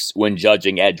sacks when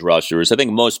judging edge rushers. I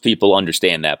think most people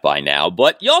understand that by now.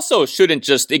 But you also shouldn't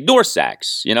just ignore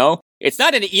sacks, It's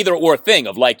not an either-or thing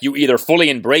of you either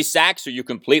fully embrace sacks or you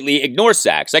completely ignore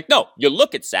sacks. No, you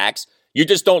look at sacks. You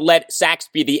just don't let sacks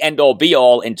be the end-all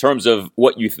be-all in terms of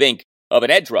what you think of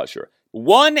an edge rusher.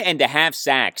 1.5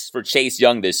 sacks for Chase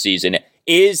Young this season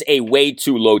is a way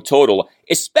too low total,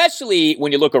 especially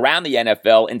when you look around the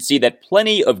NFL and see that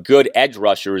plenty of good edge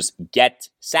rushers get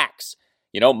sacks.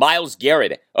 Myles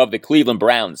Garrett of the Cleveland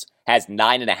Browns has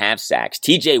 9.5 sacks.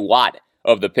 TJ Watt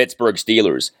of the Pittsburgh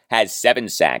Steelers has 7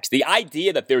 sacks. The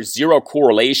idea that there's zero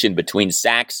correlation between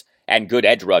sacks and good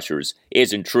edge rushers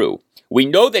isn't true. We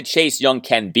know that Chase Young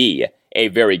can be a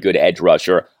very good edge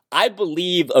rusher. I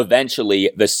believe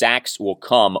eventually the sacks will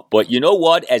come, but you know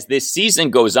what? As this season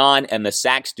goes on and the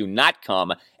sacks do not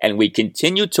come, and we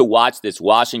continue to watch this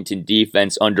Washington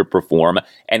defense underperform,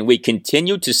 and we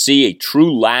continue to see a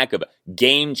true lack of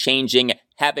game-changing,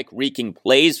 havoc-wreaking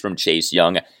plays from Chase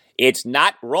Young, it's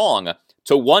not wrong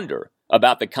to wonder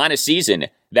about the kind of season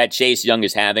that Chase Young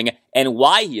is having and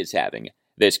why he is having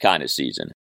this kind of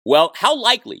season. Well, how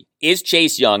likely is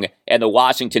Chase Young and the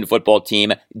Washington football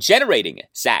team generating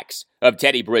sacks of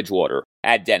Teddy Bridgewater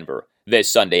at Denver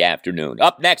this Sunday afternoon?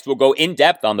 Up next, we'll go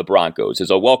in-depth on the Broncos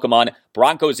as I'll welcome on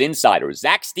Broncos insider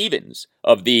Zach Stevens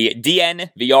of the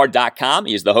DNVR.com.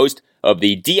 He is the host of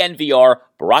the DNVR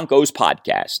Broncos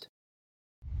podcast.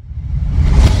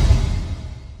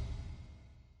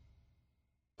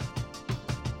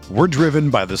 We're driven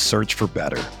by the search for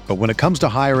better. But when it comes to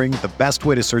hiring, the best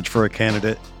way to search for a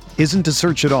candidate isn't to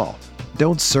search at all.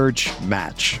 Don't search,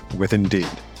 match with Indeed.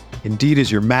 Indeed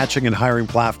is your matching and hiring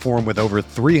platform with over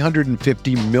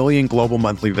 350 million global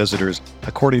monthly visitors,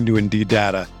 according to Indeed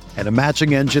data, and a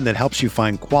matching engine that helps you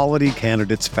find quality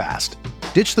candidates fast.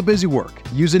 Ditch the busy work.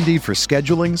 Use Indeed for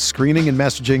scheduling, screening, and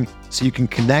messaging so you can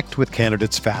connect with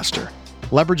candidates faster.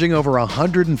 Leveraging over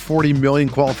 140 million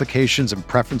qualifications and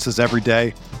preferences every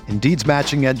day, Indeed's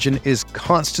matching engine is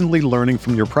constantly learning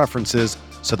from your preferences,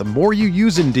 so the more you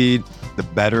use Indeed, the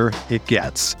better it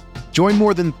gets. Join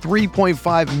more than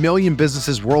 3.5 million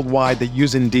businesses worldwide that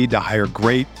use Indeed to hire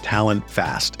great talent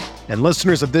fast. And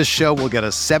listeners of this show will get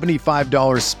a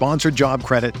 $75 sponsored job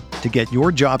credit to get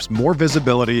your jobs more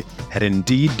visibility at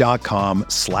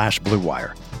Indeed.com/Blue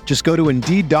Wire. Just go to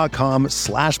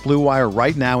Indeed.com/Blue Wire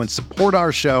right now and support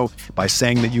our show by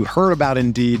saying that you heard about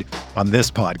Indeed on this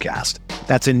podcast.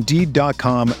 That's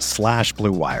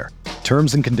Indeed.com/Blue Wire.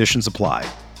 Terms and conditions apply.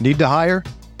 Need to hire?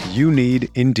 You need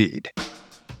Indeed.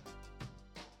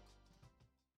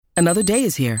 Another day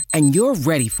is here, and you're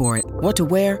ready for it. What to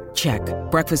wear? Check.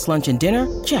 Breakfast, lunch, and dinner?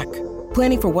 Check.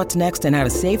 Planning for what's next and how to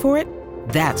save for it?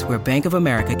 That's where Bank of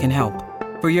America can help.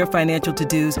 For your financial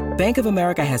to-dos, Bank of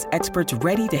America has experts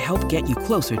ready to help get you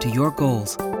closer to your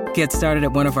goals. Get started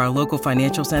at one of our local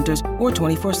financial centers or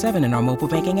 24/7 in our mobile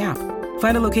banking app.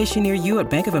 Find a location near you at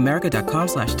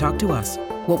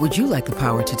bankofamerica.com/talktous. What would you like the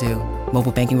power to do?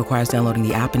 Mobile banking requires downloading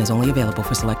the app and is only available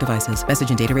for select devices. Message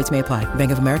and data rates may apply.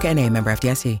 Bank of America NA, member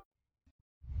FDIC.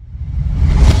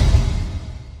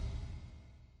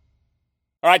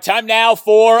 All right, time now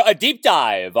for a deep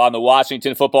dive on the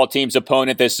Washington football team's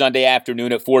opponent this Sunday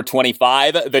afternoon at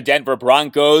 4:25, the Denver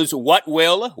Broncos. What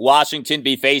will Washington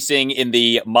be facing in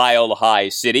the Mile High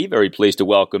City? Very pleased to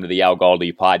welcome to the Al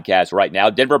Galdi podcast right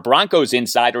now, Denver Broncos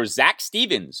insider Zach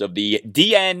Stevens of the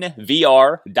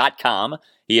DNVR.com.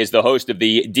 He is the host of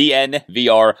the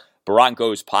DNVR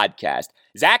Broncos podcast.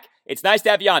 Zach, it's nice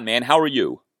to have you on, man. How are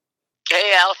you?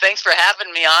 Hey, Al, thanks for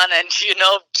having me on. And,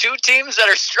 two teams that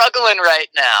are struggling right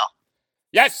now.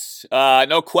 Yes,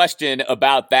 no question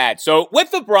about that. So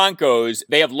with the Broncos,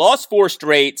 they have lost 4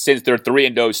 straight since their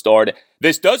 3-0 start.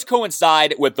 This does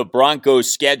coincide with the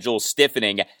Broncos' schedule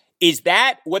stiffening. Is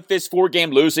that what this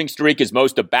 4-game losing streak is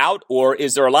most about? Or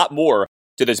is there a lot more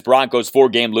to this Broncos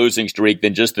 4-game losing streak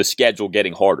than just the schedule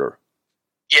getting harder?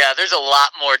 Yeah, there's a lot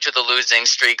more to the losing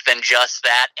streak than just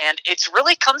that, and it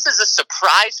really comes as a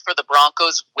surprise for the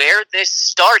Broncos where this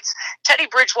starts. Teddy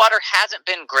Bridgewater hasn't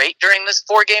been great during this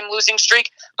 4-game losing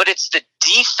streak, but it's the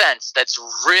defense that's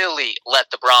really let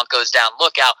the Broncos down.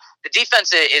 Look out. The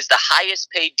defense is the highest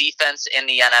paid defense in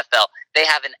the NFL. They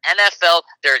have an NFL,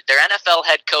 their NFL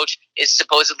head coach is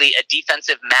supposedly a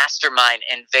defensive mastermind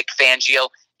in Vic Fangio,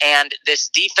 and this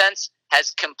defense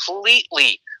has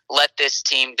completely let this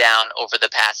team down over the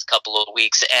past couple of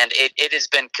weeks, and it has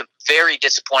been very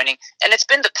disappointing. And it's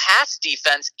been the pass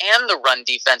defense and the run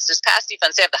defense. This pass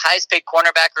defense, they have the highest paid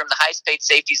cornerback room, the highest paid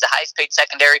safeties, the highest paid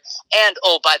secondary, and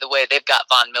oh, by the way, they've got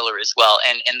Von Miller as well,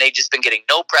 and they've just been getting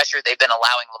no pressure. They've been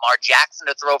allowing Lamar Jackson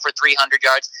to throw for 300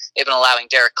 yards. They've been allowing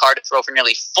Derek Carr to throw for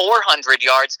nearly 400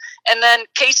 yards, and then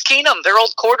Case Keenum, their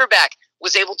old quarterback,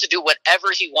 was able to do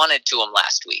whatever he wanted to him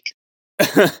last week.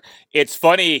 It's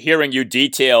funny hearing you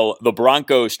detail the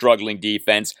Broncos' struggling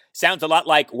defense. Sounds a lot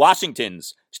like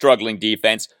Washington's struggling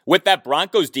defense. With that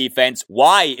Broncos defense,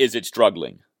 why is it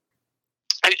struggling?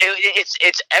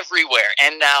 It's everywhere,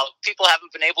 and now people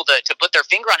haven't been able to put their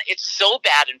finger on it. It's so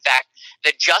bad, in fact,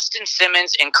 that Justin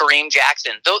Simmons and Kareem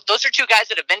Jackson, those are two guys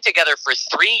that have been together for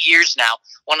 3 years now,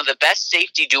 one of the best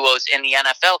safety duos in the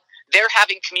NFL. They're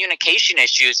having communication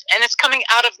issues, and it's coming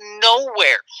out of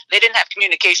nowhere. They didn't have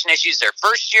communication issues their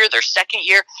first year, their second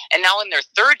year, and now in their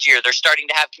third year, they're starting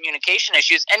to have communication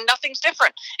issues, and nothing's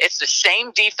different. It's the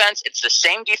same defense. It's the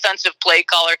same defensive play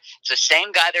caller. It's the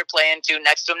same guy they're playing to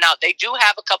next to him. Now, they do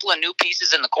have a couple of new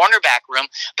pieces in the cornerback room,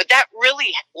 but that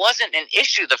really wasn't an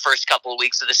issue the first couple of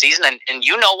weeks of the season, and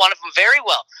you know one of them very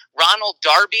well. Ronald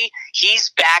Darby,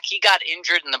 he's back. He got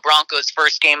injured in the Broncos'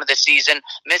 first game of the season,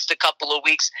 missed a couple of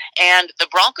weeks. And the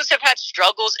Broncos have had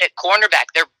struggles at cornerback.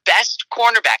 Their best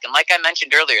cornerback, and like I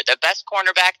mentioned earlier, their best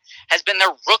cornerback has been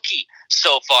their rookie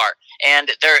so far. And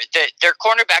their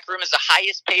cornerback room is the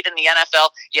highest paid in the NFL,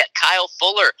 yet Kyle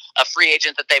Fuller, a free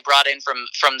agent that they brought in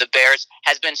from the Bears,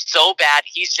 has been so bad.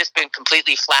 He's just been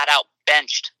completely flat out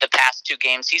benched the past 2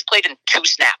 games. He's played in 2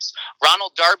 snaps.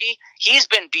 Ronald Darby, he's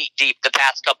been beat deep the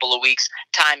past couple of weeks,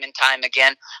 time and time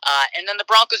again. And then the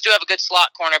Broncos do have a good slot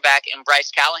cornerback in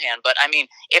Bryce Callahan. But, I mean,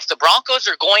 if the Broncos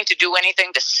are going to do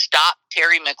anything to stop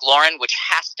Terry McLaurin, which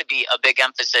has to be a big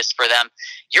emphasis for them,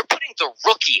 you're putting the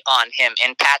rookie on him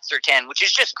in Pat Surtain, which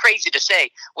is just crazy to say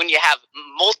when you have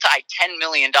multi-$10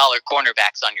 million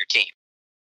cornerbacks on your team.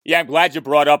 Yeah, I'm glad you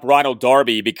brought up Ronald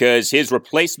Darby because his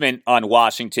replacement on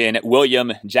Washington,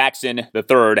 William Jackson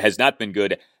III, has not been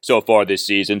good so far this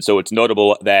season. So it's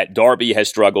notable that Darby has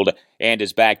struggled and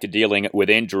is back to dealing with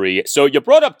injury. So you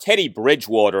brought up Teddy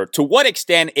Bridgewater. To what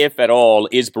extent, if at all,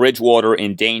 is Bridgewater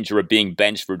in danger of being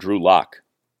benched for Drew Lock?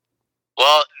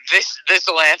 Well, this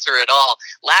will answer it all.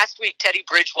 Last week, Teddy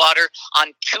Bridgewater, on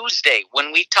Tuesday,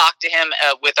 when we talked to him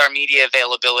with our media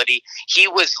availability, he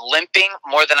was limping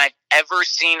more than I've ever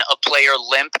seen a player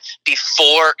limp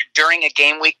during a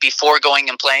game week before going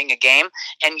and playing a game,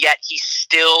 and yet he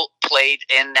still played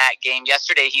in that game.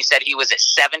 Yesterday, he said he was at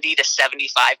 70 to 75%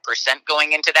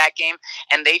 going into that game,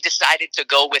 and they decided to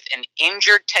go with an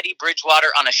injured Teddy Bridgewater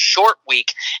on a short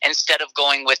week instead of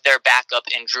going with their backup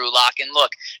in Drew Lock. And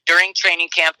look, during training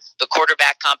camp, the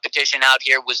quarterback competition out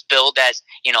here was billed as,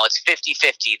 it's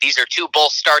 50-50. These are 2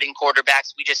 both starting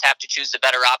quarterbacks. We just have to choose the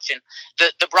better option.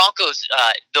 The Broncos,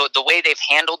 the way they've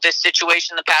handled this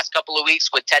situation the past couple of weeks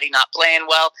with Teddy not playing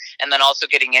well and then also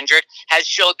getting injured has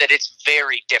showed that it's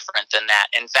very different than that.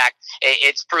 In fact,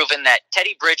 it's proven that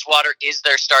Teddy Bridgewater is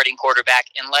their starting quarterback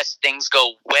unless things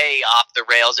go way off the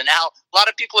rails. And now a lot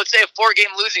of people would say a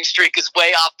 4-game losing streak is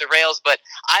way off the rails, but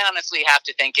I honestly have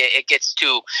to think it gets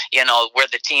to, where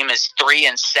the team is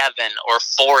 3-7 or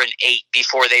 4-8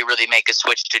 before they really make a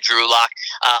switch to Drew Lock.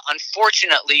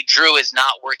 Unfortunately, Drew is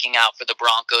not working out for the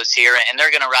Broncos here, and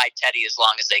they're going to ride Teddy as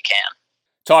long as they can.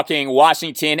 Talking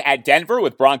Washington at Denver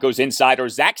with Broncos insider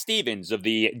Zach Stevens of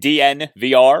the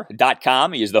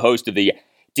DNVR.com. He is the host of the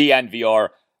DNVR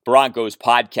Broncos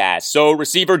podcast. So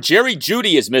receiver Jerry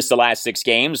Jeudy has missed the last 6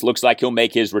 games. Looks like he'll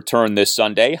make his return this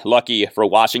Sunday. Lucky for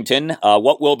Washington.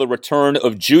 What will the return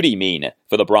of Jeudy mean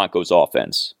for the Broncos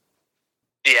offense?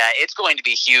 Yeah, it's going to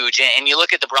be huge. And you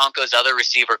look at the Broncos' other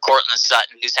receiver, Courtland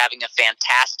Sutton, who's having a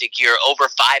fantastic year, over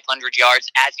 500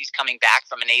 yards as he's coming back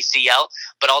from an ACL.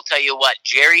 But I'll tell you what,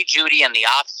 Jerry Jeudy in the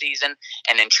offseason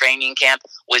and in training camp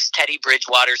was Teddy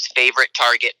Bridgewater's favorite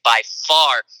target by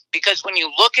far. Because when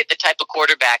you look at the type of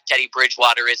quarterback Teddy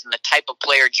Bridgewater is and the type of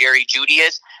player Jerry Jeudy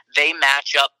is, they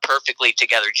match up perfectly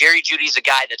together. Jerry Jeudy's a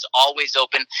guy that's always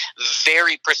open,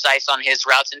 very precise on his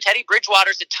routes, and Teddy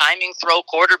Bridgewater's a timing throw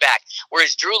quarterback,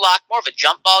 whereas Drew Lock more of a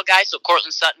jump ball guy, so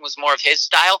Cortland Sutton was more of his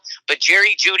style, but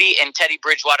Jerry Jeudy and Teddy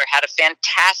Bridgewater had a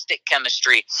fantastic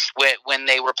chemistry when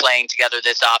they were playing together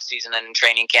this offseason and in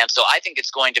training camp, so I think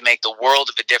it's going to make the world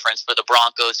of a difference for the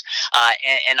Broncos,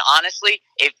 and honestly,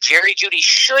 if Jerry Jeudy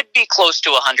should be close to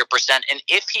 100%, and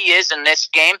if he is in this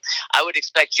game, I would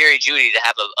expect Jerry Jeudy to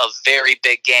have a very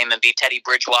big game and be Teddy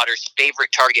Bridgewater's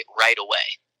favorite target right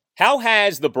away. How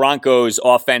has the Broncos'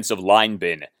 offensive line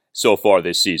been so far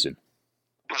this season?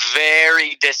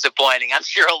 Very disappointing. I'm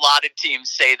sure a lot of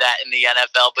teams say that in the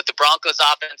NFL, but the Broncos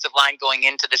offensive line going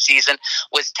into the season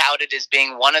was touted as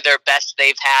being one of their best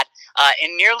they've had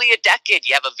in nearly a decade.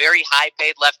 You have a very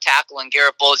high-paid left tackle in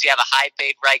Garrett Bowles. You have a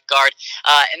high-paid right guard,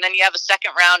 and then you have a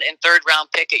second-round and third-round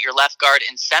pick at your left guard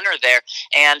and center there,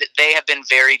 and they have been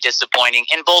very disappointing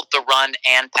in both the run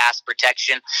and pass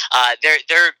protection.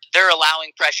 They're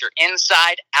allowing pressure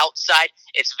inside, outside.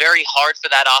 It's very hard for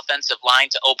that offensive line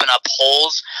to open up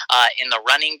holes in the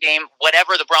running game.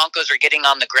 Whatever the Broncos are getting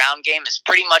on the ground game is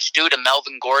pretty much due to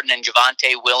Melvin Gordon and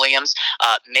Javonte Williams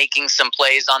making some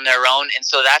plays on their own, and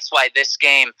so that's why this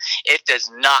game, it does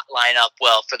not line up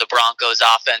well for the Broncos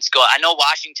offense. I know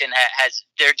Washington has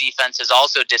their defense is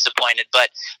also disappointed, but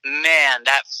man,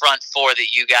 that front four that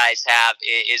you guys have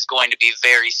is going to be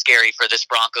very scary for this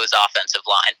Broncos offensive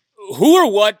line. Who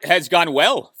or what has gone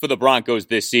well for the Broncos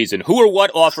this season? Who or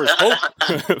what offers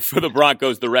hope for the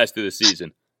Broncos the rest of the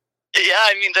season? Yeah,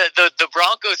 I mean, the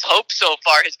Broncos' hope so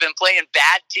far has been playing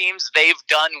bad teams they've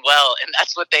done well, and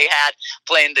that's what they had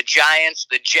playing the Giants,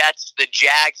 the Jets, the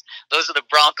Jags. Those are the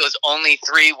Broncos' only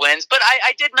 3 wins. But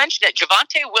I did mention it.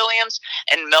 Javonte Williams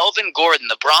and Melvin Gordon,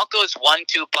 the Broncos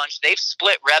 1-2 punch. They've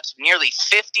split reps nearly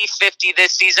 50-50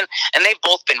 this season, and they've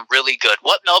both been really good.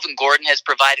 What Melvin Gordon has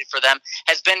provided for them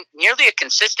has been nearly a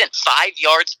consistent 5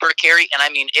 yards per carry, and I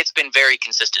mean, it's been very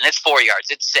consistent. It's 4 yards,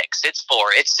 it's 6, it's 4,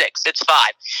 it's 6, it's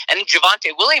 5. And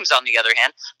Javonte Williams, on the other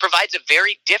hand, provides a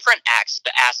very different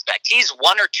aspect. He's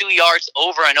 1 or 2 yards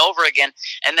over and over again,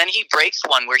 and then he breaks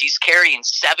one where he's carrying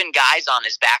 7 guys on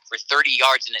his back for 30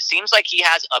 yards, and it seems like he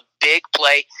has a big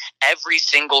play every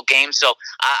single game. So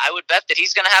I would bet that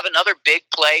he's going to have another big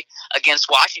play against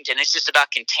Washington. It's just about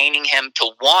containing him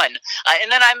to 1.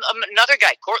 And then I'm another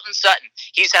guy, Cortland Sutton.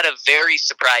 He's had a very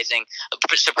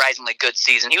surprisingly good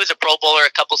season. He was a Pro Bowler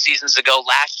a couple seasons ago.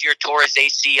 Last year, tore his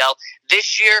ACL.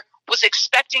 This year, was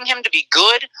expecting him to be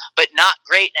good, but not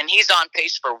great, and he's on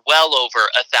pace for well over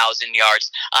 1,000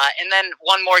 yards. And then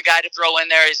one more guy to throw in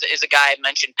there is a guy I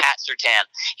mentioned, Pat Surtain.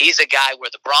 He's a guy where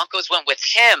the Broncos went with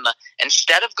him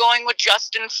instead of going with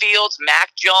Justin Fields,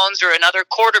 Mac Jones, or another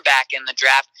quarterback in the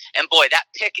draft. And boy, that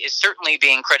pick is certainly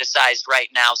being criticized right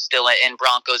now still in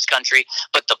Broncos country,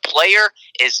 but the player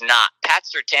is not. Pat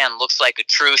Surtain looks like a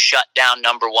true shutdown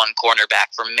number 1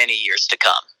 cornerback for many years to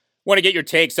come. Want to get your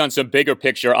takes on some bigger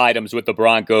picture items with the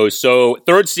Broncos. So,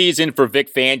 3rd season for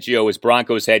Vic Fangio as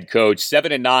Broncos head coach,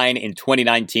 7-9 in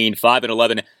 2019,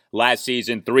 5-11 last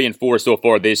season, 3-4 so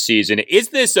far this season. Is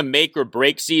this a make or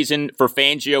break season for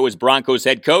Fangio as Broncos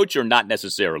head coach, or not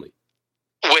necessarily?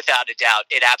 Without a doubt,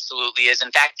 it absolutely is.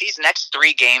 In fact, these next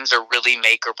 3 games are really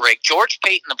make or break. George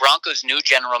Paton, the Broncos' new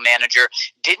general manager,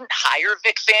 didn't hire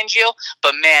Vic Fangio,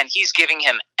 but man, he's giving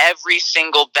him every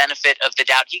single benefit of the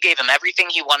doubt. He gave him everything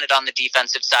he wanted on the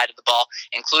defensive side of the ball,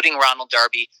 including Ronald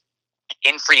Darby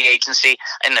in free agency.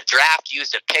 In the draft,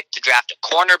 used a pick to draft a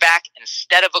cornerback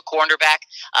instead of a cornerback,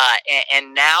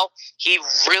 and now he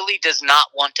really does not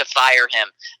want to fire him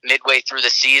midway through the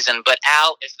season. But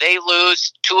Al, if they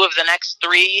lose 2 of the next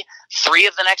 3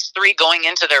 of the next 3 going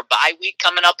into their bye week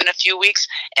coming up in a few weeks,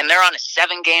 and they're on a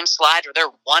 7-game slide, or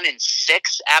they're 1-6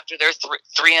 after their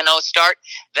 3-0 start,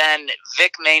 then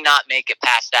Vic may not make it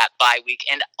past that bye week.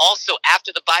 And also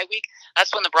after the bye week,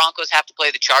 that's when the Broncos have to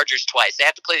play the Chargers twice. They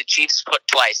have to play the Chiefs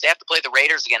twice. They have to play the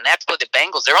Raiders again. They have to play the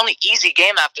Bengals. Their only easy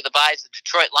game after the bye is the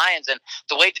Detroit Lions. And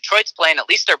the way Detroit's playing, at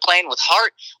least they're playing with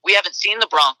heart. We haven't seen the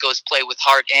Broncos play with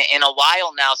heart in a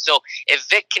while now. So if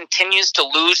Vic continues to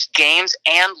lose games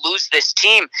and lose this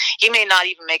team, he may not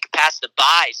even make it past the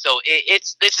bye. So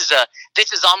this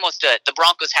is almost the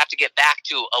Broncos have to get back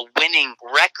to a winning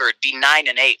record, be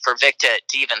 9-8 for Vic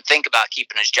to even think about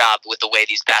keeping his job with the way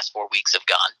these past 4 weeks have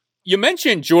gone. You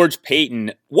mentioned George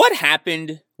Paton. What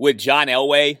happened with John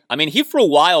Elway? I mean, he for a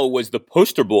while was the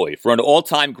poster boy for an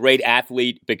all-time great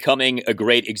athlete becoming a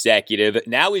great executive.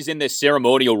 Now he's in this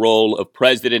ceremonial role of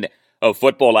president of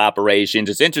football operations.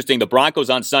 It's interesting. The Broncos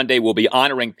on Sunday will be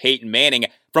honoring Peyton Manning.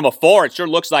 From afar, it sure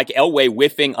looks like Elway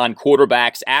whiffing on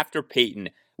quarterbacks after Peyton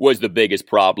was the biggest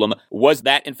problem. Was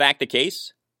that, in fact, the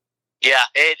case? Yeah,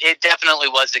 it definitely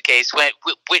was the case. When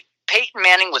Peyton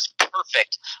Manning was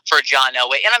perfect for John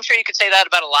Elway, and I'm sure you could say that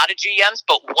about a lot of GMs,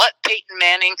 but what Peyton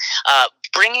Manning,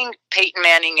 bringing Peyton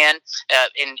Manning in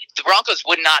the Broncos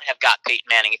would not have got Peyton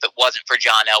Manning if it wasn't for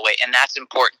John Elway, and that's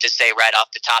important to say right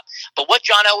off the top. But what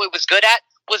John Elway was good at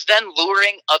was then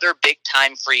luring other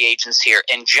big-time free agents here,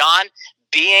 and John,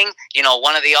 being,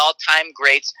 one of the all-time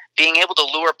greats, being able to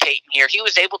lure Peyton here, he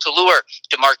was able to lure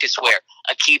DeMarcus Ware,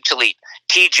 Aqib Talib,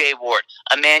 TJ Ward,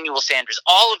 Emmanuel Sanders,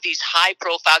 all of these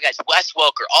high-profile guys, Wes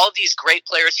Welker, all of these great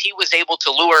players he was able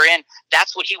to lure in.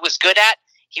 That's what he was good at.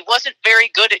 He wasn't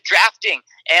very good at drafting.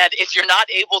 And if you're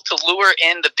not able to lure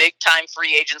in the big-time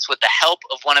free agents with the help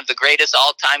of one of the greatest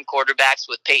all-time quarterbacks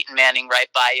with Peyton Manning right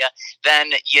by you,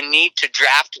 then you need to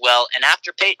draft well. And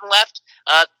after Peyton left,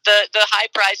 the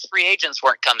high-priced free agents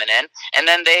weren't coming in. And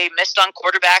then they missed on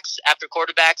quarterbacks after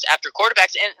quarterbacks after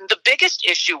quarterbacks. And the biggest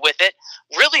issue with it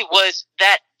really was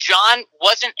that John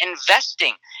wasn't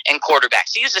investing in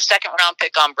quarterbacks. He used a second-round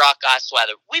pick on Brock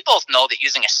Osweiler. We both know that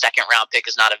using a second-round pick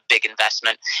is not a big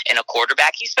investment in a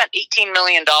quarterback. He spent $18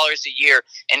 million a year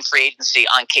in free agency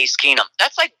on Case Keenum.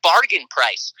 That's like bargain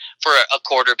price for a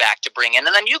quarterback to bring in.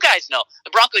 And then you guys know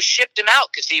the Broncos shipped him out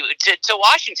to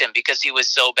Washington because he was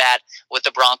so bad with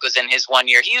the Broncos in his 1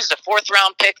 year. He used a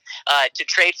fourth-round pick to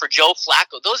trade for Joe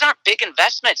Flacco. Those aren't big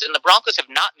investments, and the Broncos have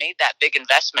not made that big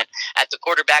investment at the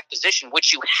quarterback position,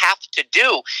 which you have to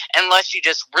do unless you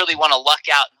just really want to luck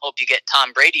out and hope you get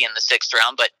Tom Brady in the 6th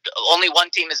round. But only one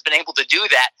team has been able to do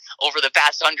that over the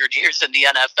past 100 years in the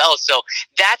NFL. So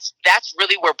that's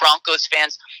really where Broncos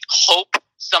fans hope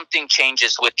something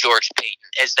changes with George Payton,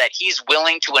 is that he's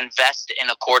willing to invest in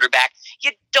a quarterback.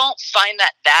 You don't find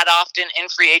that often in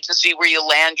free agency where you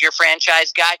land your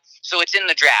franchise guy. So it's in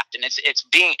the draft, and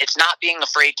it's not being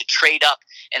afraid to trade up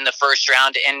in the 1st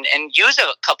round and use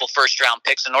a couple 1st round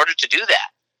picks in order to do that.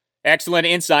 Excellent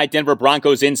insight, Denver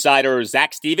Broncos insider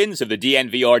Zach Stevens of the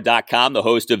DNVR.com, the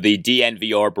host of the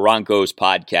DNVR Broncos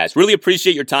podcast. Really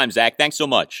appreciate your time, Zach. Thanks so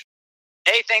much.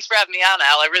 Hey, thanks for having me on,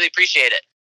 Al. I really appreciate it.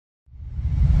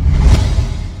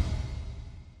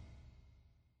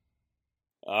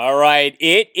 All right,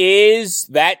 it is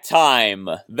that time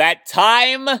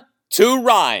to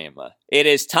rhyme. It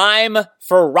is time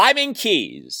for Rhyming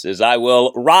Keys, as I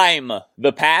will rhyme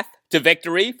the path to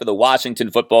victory for the Washington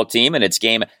football team in its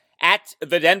game at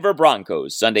the Denver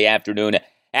Broncos Sunday afternoon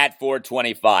at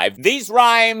 4:25. These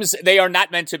rhymes, they are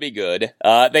not meant to be good.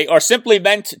 They are simply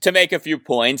meant to make a few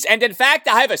points. And in fact,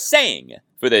 I have a saying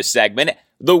for this segment: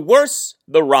 the worse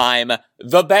the rhyme,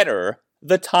 the better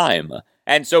the time.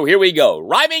 And so here we go.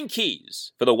 Rhyming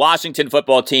Keys for the Washington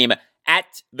football team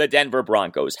at the Denver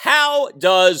Broncos. How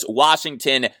does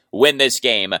Washington win this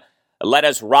game? Let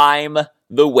us rhyme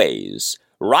the ways.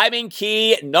 Rhyming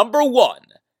key number 1.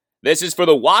 This is for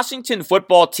the Washington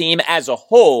football team as a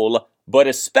whole, but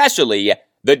especially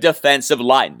the defensive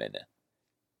linemen.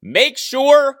 Make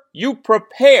sure you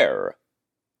prepare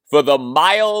for the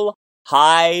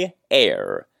mile-high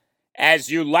air.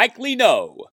 As you likely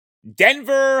know,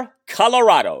 Denver,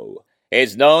 Colorado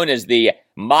is known as the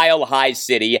mile-high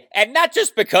city, and not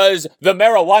just because the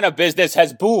marijuana business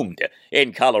has boomed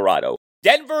in Colorado.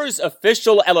 Denver's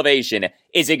official elevation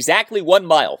is exactly 1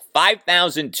 mile,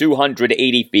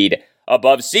 5,280 feet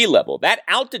above sea level. That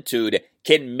altitude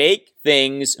can make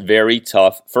things very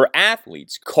tough for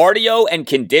athletes. Cardio and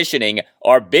conditioning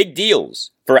are big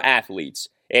deals for athletes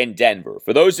in Denver.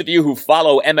 For those of you who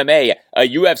follow MMA, a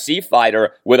UFC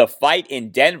fighter with a fight in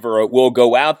Denver will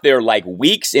go out there like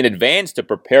weeks in advance to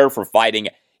prepare for fighting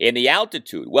in the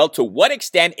altitude. Well, to what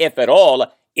extent, if at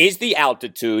all, is the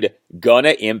altitude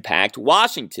gonna impact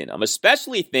Washington? I'm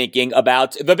especially thinking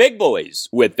about the big boys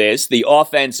with this, the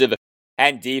offensive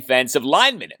and defensive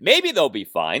linemen. Maybe they'll be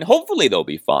fine. Hopefully they'll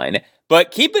be fine.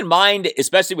 But keep in mind,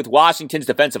 especially with Washington's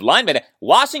defensive linemen,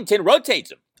 Washington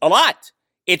rotates them a lot.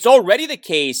 It's already the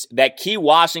case that key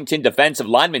Washington defensive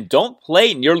linemen don't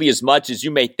play nearly as much as you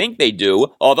may think they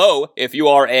do, although if you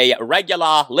are a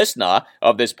regular listener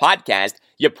of this podcast,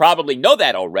 you probably know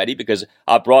that already because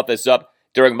I brought this up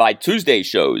during my Tuesday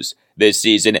shows this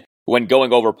season when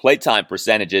going over playtime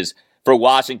percentages for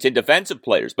Washington defensive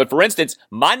players. But for instance,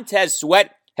 Montez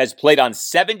Sweat has played on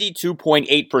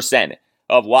 72.8%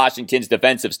 of Washington's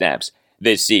defensive snaps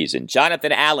this season.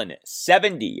 Jonathan Allen,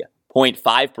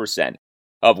 70.5%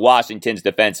 of Washington's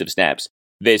defensive snaps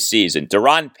this season.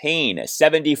 Daron Payne,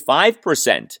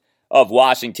 75% of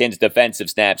Washington's defensive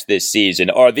snaps this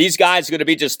season. Are these guys going to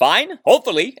be just fine?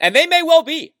 Hopefully, and they may well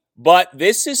be. But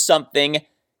this is something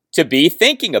to be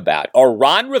thinking about. Are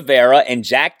Ron Rivera and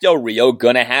Jack Del Rio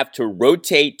going to have to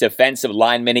rotate defensive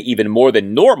linemen even more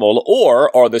than normal,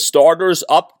 or are the starters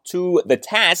up to the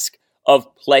task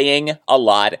of playing a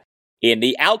lot in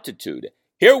the altitude?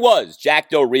 Here was Jack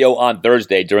Del Rio on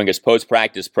Thursday during his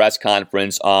post-practice press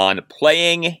conference on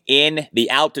playing in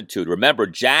the altitude. Remember,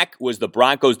 Jack was the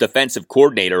Broncos defensive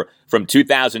coordinator from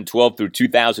 2012 through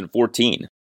 2014.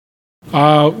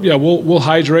 We'll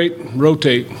hydrate,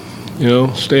 rotate.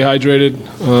 Stay hydrated.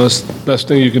 It's the best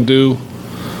thing you can do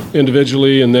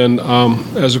individually, and then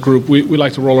as a group, we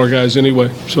like to roll our guys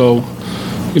anyway. So,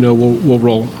 we'll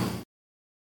roll.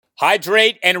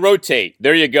 Hydrate and rotate.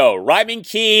 There you go. Rhyming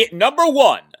key number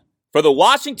 1 for the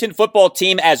Washington football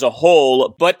team as a whole,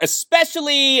 but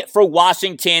especially for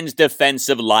Washington's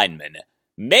defensive linemen.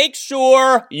 Make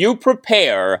sure you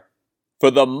prepare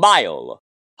for the mile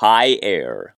high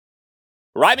air.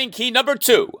 Rhyming key number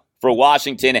 2 for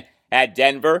Washington at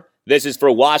Denver. This is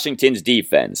for Washington's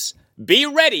defense. Be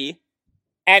ready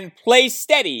and play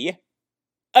steady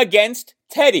against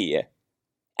Teddy.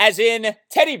 As in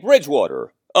Teddy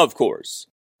Bridgewater, of course.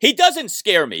 He doesn't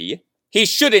scare me. He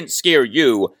shouldn't scare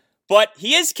you, but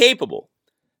he is capable.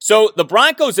 So the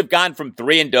Broncos have gone from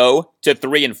 3-0 to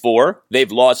 3-4. They've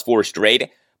lost 4 straight.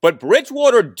 But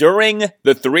Bridgewater during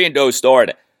the 3-0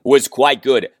 start was quite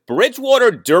good.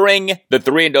 Bridgewater during the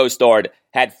 3-0 start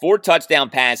had 4 touchdown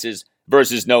passes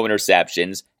versus no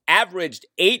interceptions, averaged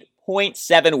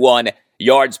 8.71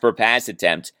 yards per pass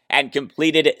attempt, and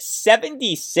completed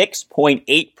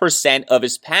 76.8% of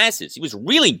his passes. He was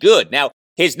really good. Now,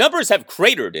 his numbers have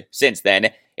cratered since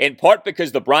then, in part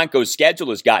because the Broncos' schedule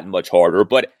has gotten much harder,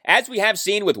 but as we have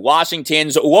seen with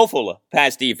Washington's woeful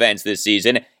pass defense this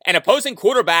season, an opposing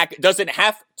quarterback doesn't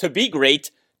have to be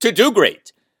great to do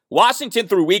great. Washington,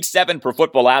 through Week 7 per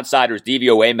Football Outsiders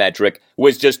DVOA metric,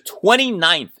 was just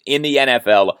 29th in the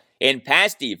NFL in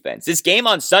pass defense. This game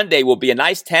on Sunday will be a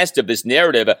nice test of this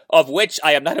narrative, of which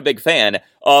I am not a big fan,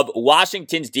 of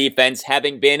Washington's defense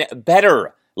having been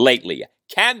better lately.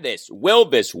 Will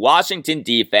this Washington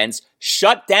defense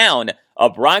shut down a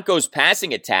Broncos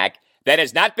passing attack that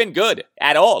has not been good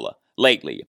at all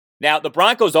lately? Now, the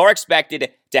Broncos are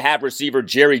expected to have receiver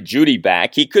Jerry Jeudy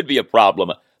back. He could be a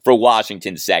problem for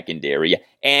Washington's secondary.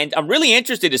 And I'm really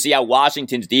interested to see how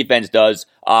Washington's defense does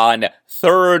on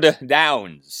third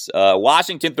downs.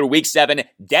 Washington, through Week 7,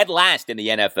 dead last in the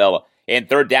NFL in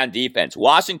third down defense.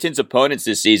 Washington's opponents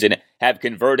this season have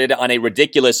converted on a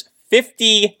ridiculous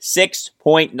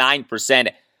 56.9%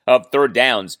 of third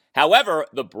downs. However,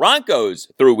 the Broncos,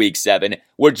 through Week 7,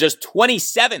 were just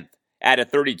 27th out of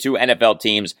 32 NFL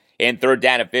teams in third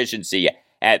down efficiency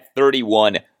at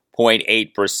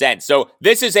 31.8%. So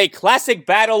this is a classic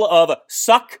battle of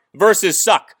suck versus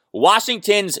suck.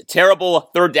 Washington's terrible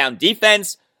third down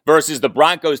defense versus the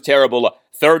Broncos' terrible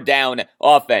third down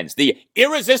offense. The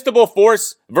irresistible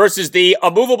force versus the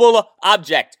immovable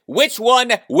object. Which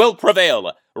one will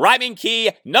prevail? Rhyming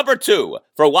key number 2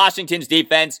 for Washington's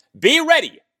defense. Be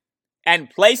ready and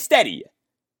play steady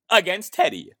against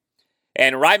Teddy.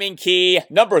 And rhyming key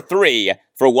number 3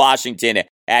 for Washington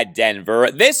at Denver.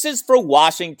 This is for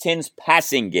Washington's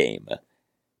passing game.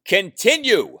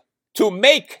 Continue to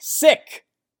make sick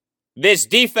this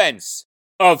defense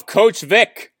of Coach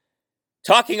Vic.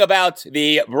 Talking about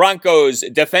the Broncos'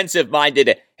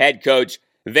 defensive-minded head coach,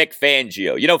 Vic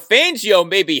Fangio. You know, Fangio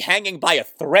may be hanging by a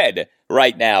thread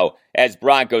right now as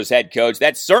Broncos head coach.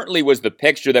 That certainly was the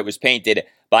picture that was painted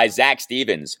by Zach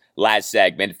Stevens last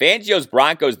segment. Fangio's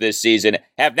Broncos this season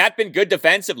have not been good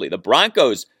defensively. The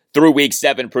Broncos, through Week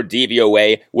 7 per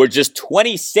DVOA, were just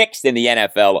 26th in the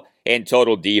NFL in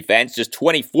total defense, just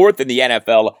 24th in the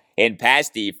NFL in pass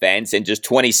defense, and just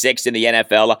 26th in the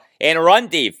NFL in run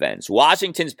defense.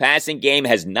 Washington's passing game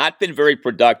has not been very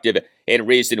productive in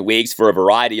recent weeks for a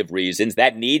variety of reasons.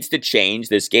 That needs to change.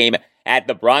 This game at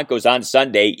the Broncos on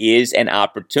Sunday is an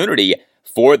opportunity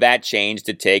for that change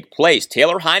to take place.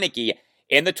 Taylor Heinicke,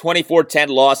 in the 24-10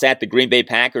 loss at the Green Bay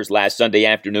Packers last Sunday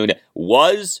afternoon,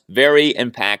 was very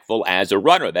impactful as a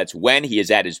runner. That's when he is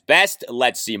at his best.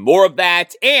 Let's see more of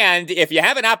that. And if you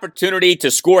have an opportunity to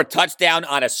score a touchdown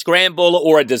on a scramble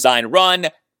or a design run,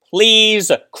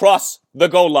 please cross the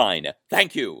goal line.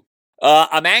 Thank you.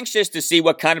 I'm anxious to see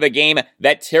what kind of a game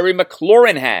that Terry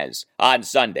McLaurin has on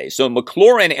Sunday. So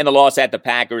McLaurin in the loss at the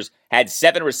Packers had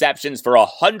 7 receptions for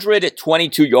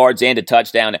 122 yards and a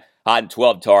touchdown on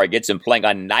 12 targets and playing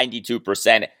on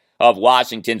 92% of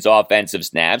Washington's offensive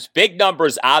snaps. Big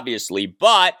numbers, obviously,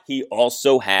 but he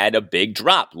also had a big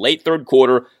drop. Late third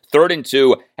quarter, 3rd and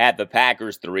 2 at the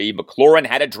Packers 3. McLaurin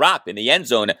had a drop in the end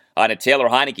zone on a Taylor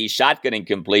Heinicke shotgunning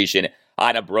completion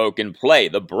on a broken play.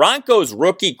 The Broncos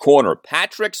rookie corner,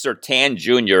 Patrick Surtain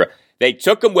Jr., they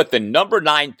took him with the number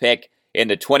 9 pick in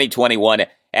the 2021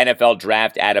 NFL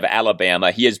Draft out of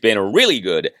Alabama. He has been really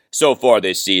good so far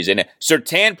this season.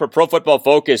 Surtain, per Pro Football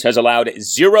Focus, has allowed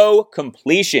 0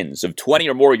 completions of 20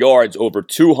 or more yards over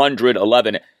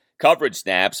 211 coverage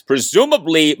snaps.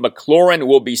 Presumably, McLaurin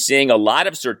will be seeing a lot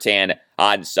of Surtain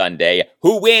on Sunday.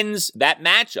 Who wins that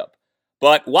matchup?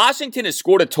 But Washington has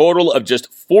scored a total of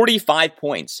just 45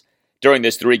 points during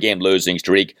this 3-game losing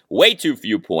streak. Way too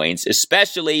few points,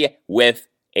 especially with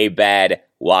a bad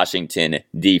Washington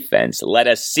defense. Let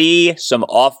us see some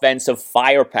offensive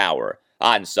firepower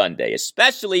on Sunday,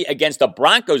 especially against a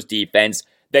Broncos defense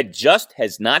that just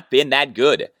has not been that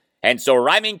good. And so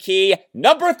rhyming key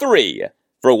number 3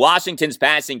 for Washington's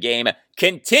passing game: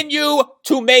 continue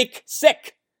to make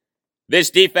sick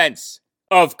this defense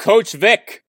of Coach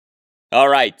Vic. All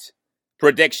right,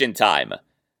 prediction time.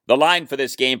 The line for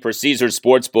this game per Caesars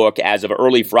Sportsbook as of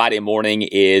early Friday morning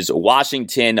is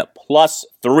Washington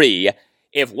 +3.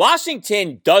 If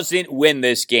Washington doesn't win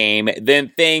this game,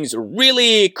 then things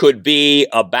really could be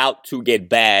about to get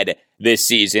bad this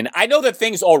season. I know that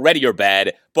things already are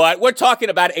bad, but we're talking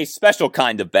about a special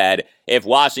kind of bad if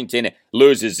Washington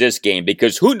loses this game,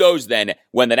 because who knows then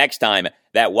when the next time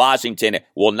that Washington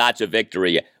will notch a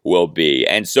victory will be.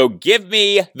 And so give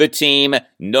me the team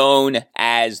known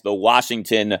as the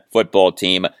Washington football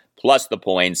team plus the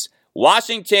points.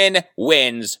 Washington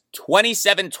wins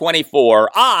 27-24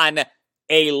 on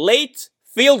a late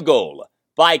field goal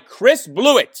by Chris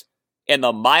Blewett in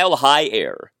the Mile High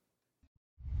Air.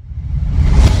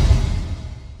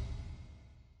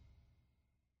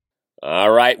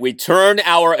 All right, we turn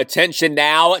our attention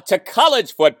now to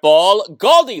college football.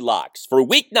 Goldilocks for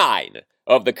week 9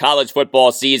 of the college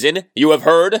football season. You have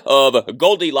heard of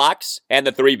Goldilocks and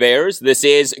the Three Bears. This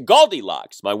is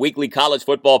Goldilocks, my weekly college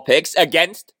football picks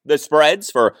against the spreads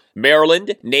for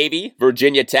Maryland, Navy,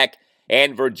 Virginia Tech,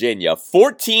 and Virginia.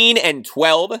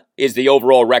 14-12 is the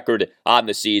overall record on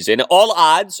the season. All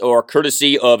odds are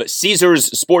courtesy of Caesars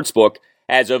Sportsbook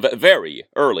as of very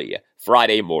early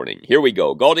Friday morning. Here we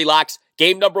go. Goldilocks,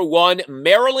 game number 1,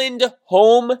 Maryland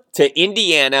home to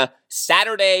Indiana,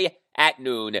 Saturday at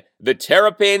noon. The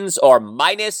Terrapins are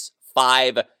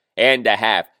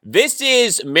 -5.5. This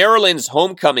is Maryland's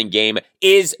homecoming game.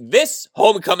 Is this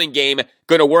homecoming game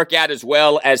going to work out as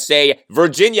well as, say,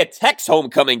 Virginia Tech's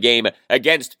homecoming game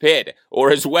against Pitt,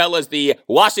 or as well as the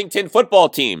Washington football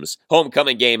team's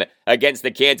homecoming game against the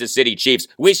Kansas City Chiefs?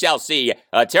 We shall see.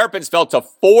 Terrapins fell to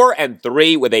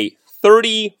 4-3 with a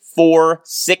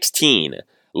 34-16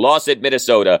 loss at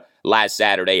Minnesota last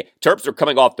Saturday. Terps are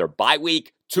coming off their bye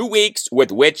week, 2 weeks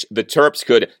with which the Terps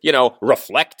could,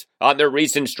 reflect on their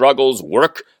recent struggles,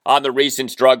 work on the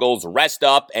recent struggles, rest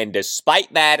up, and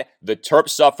despite that, the Terps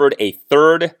suffered a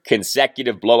 3rd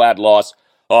consecutive blowout loss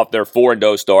off their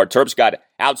 4-0 start. Terps got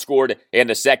outscored in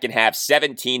the second half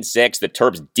 17-6. The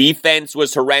Terps defense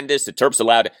was horrendous. The Terps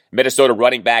allowed Minnesota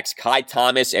running backs Kai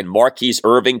Thomas and Marquise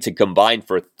Irving to combine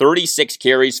for 36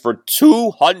 carries for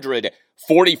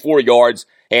 244 yards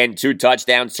and 2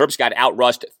 touchdowns. Terps got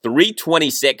outrushed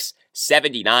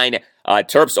 326-79.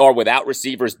 Terps are without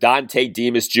receivers Dante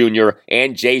Demas Jr.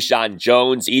 and Jayshon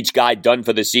Jones, each guy done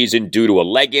for the season due to a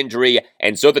leg injury.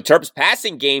 And so the Terps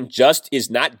passing game just is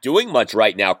not doing much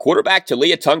right now. Quarterback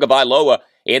Talia Tagovailoa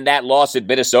in that loss at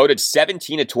Minnesota,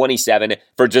 17-27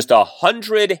 for just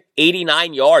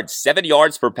 189 yards, 7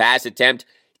 yards per pass attempt.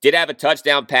 Did have a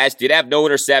touchdown pass, did have no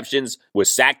interceptions,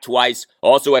 was sacked twice,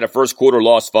 also had a first quarter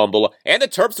lost fumble, and the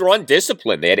Terps were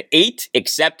undisciplined. They had 8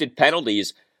 accepted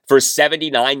penalties for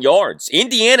 79 yards.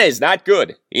 Indiana is not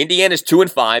good. Indiana's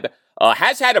 2-5,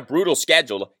 has had a brutal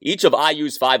schedule. Each of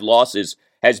IU's 5 losses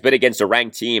has been against a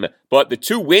ranked team, but the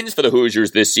 2 wins for the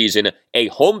Hoosiers this season, a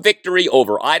home victory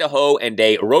over Idaho and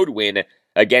a road win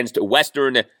against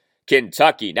Western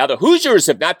Kentucky. Now, the Hoosiers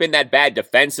have not been that bad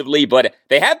defensively, but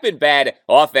they have been bad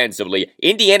offensively.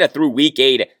 Indiana through week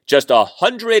 8, just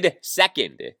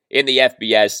 102nd in the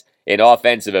FBS in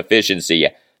offensive efficiency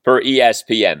per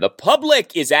ESPN. The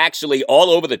public is actually all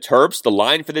over the Terps. The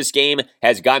line for this game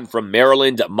has gone from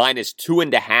Maryland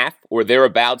 -2.5 or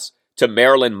thereabouts to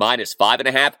Maryland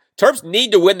 -5.5. Terps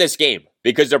need to win this game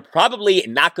because they're probably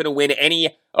not going to win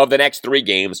any of the next 3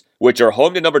 games, which are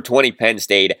home to number 20 Penn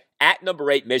State, at number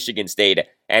 8 Michigan State,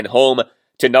 and home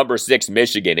to number 6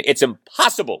 Michigan. It's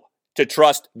impossible to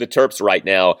trust the Terps right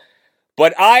now,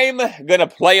 but I'm going to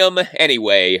play them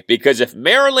anyway, because if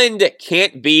Maryland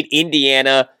can't beat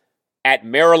Indiana at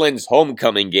Maryland's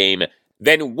homecoming game,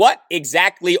 then what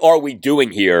exactly are we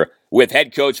doing here with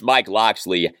head coach Mike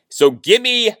Locksley? So give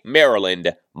me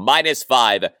Maryland minus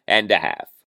 5.5.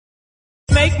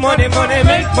 Make money, money,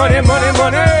 make money, money,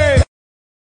 money.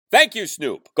 Thank you,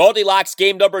 Snoop. Goldilocks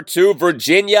game number 2,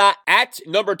 Virginia at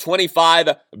number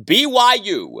 25,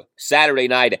 BYU, Saturday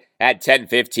night at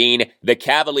 10:15. The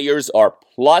Cavaliers are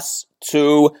plus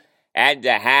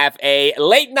 2.5. A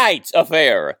late night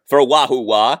affair for Wahoo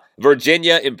Wah.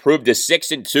 Virginia improved to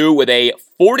 6-2 with a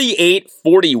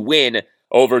 48-40 win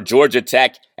over Georgia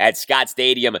Tech at Scott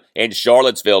Stadium in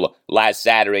Charlottesville last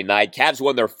Saturday night. Cavs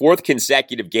won their 4th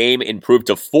consecutive game, improved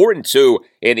to 4-2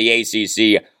 in the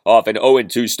ACC off an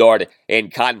 0-2 start in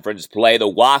conference play.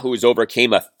 The Wahoos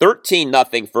overcame a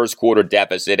 13-0 first quarter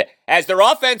deficit as their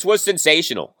offense was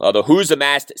sensational. The Hoos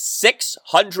amassed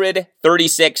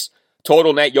 636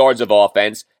 total net yards of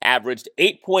offense, averaged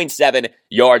 8.7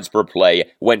 yards per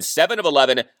play, went 7 of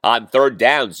 11 on third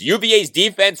downs. UVA's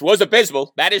defense was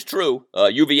abysmal. That is true.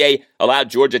 UVA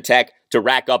allowed Georgia Tech to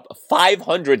rack up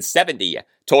 570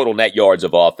 total net yards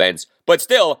of offense. But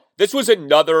still, this was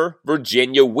another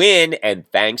Virginia win, and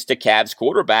thanks to Cavs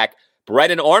quarterback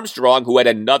Brennan Armstrong, who had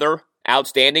another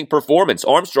outstanding performance.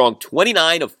 Armstrong,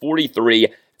 29 of 43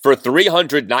 for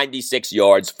 396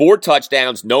 yards, 4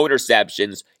 touchdowns, no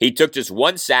interceptions. He took just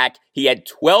 1 sack. He had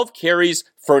 12 carries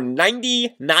for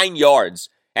 99 yards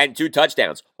and 2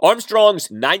 touchdowns. Armstrong's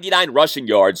 99 rushing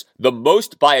yards, the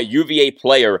most by a UVA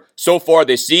player so far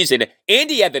this season, and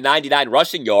he had the 99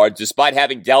 rushing yards despite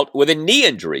having dealt with a knee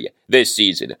injury this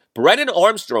season. Brennan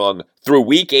Armstrong, through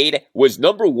Week 8, was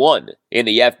number 1 in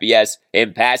the FBS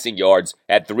in passing yards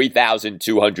at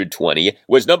 3,220,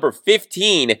 was number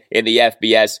 15 in the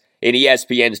FBS in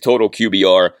ESPN's total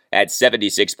QBR at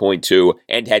 76.2,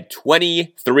 and had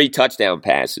 23 touchdown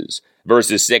passes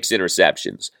versus 6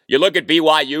 interceptions. You look at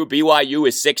BYU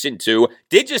is 6-2,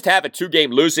 did just have a 2-game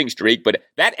losing streak, but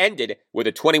that ended with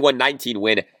a 21-19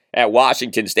 win at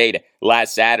Washington State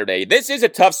last Saturday. This is a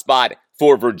tough spot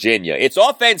for Virginia. Its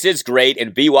offense is great,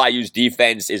 and BYU's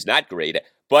defense is not great,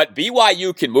 but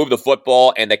BYU can move the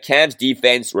football, and the Cavs'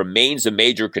 defense remains a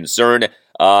major concern.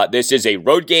 This is a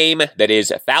road game that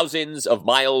is thousands of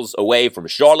miles away from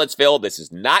Charlottesville. This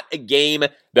is not a game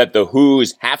that the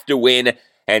Hoos have to win.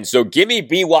 And so give me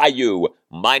BYU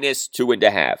minus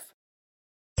 2.5.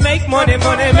 Make money,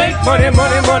 money, make money,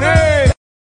 money, money.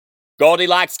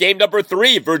 Goldilocks game number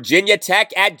 3, Virginia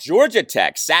Tech at Georgia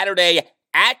Tech, Saturday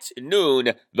at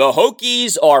noon. The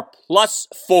Hokies are plus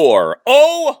 4.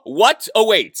 Oh, what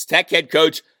awaits Tech head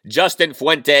coach Justin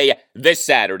Fuente this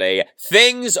Saturday?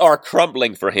 Things are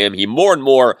crumbling for him. He more and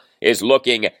more is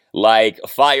looking like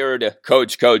fired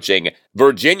coach coaching.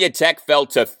 Virginia Tech fell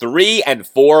to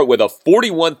 3-4 with a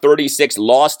 41-36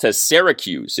 loss to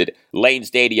Syracuse at Lane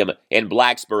Stadium in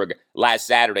Blacksburg last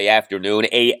Saturday afternoon.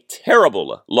 A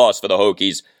terrible loss for the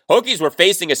Hokies. Hokies were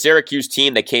facing a Syracuse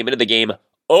team that came into the game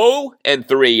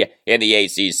 0-3 in the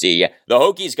ACC. The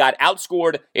Hokies got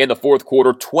outscored in the fourth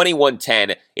quarter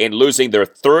 21-10 in losing their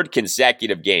 3rd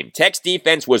consecutive game. Tech's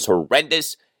defense was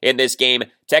horrendous in this game.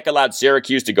 Tech allowed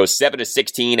Syracuse to go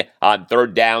 7-16 on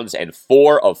third downs and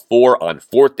 4 of 4 on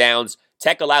fourth downs.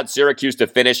 Tech allowed Syracuse to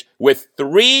finish with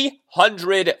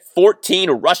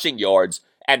 314 rushing yards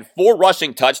and 4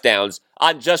 rushing touchdowns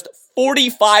on just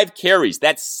 45 carries.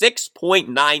 That's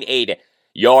 6.98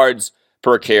 yards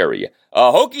per carry.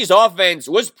 Hokies offense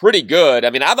was pretty good.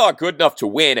 I thought good enough to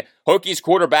win. Hokies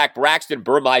quarterback Braxton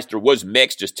Burmeister was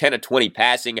mixed, just 10 of 20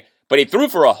 passing, but he threw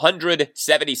for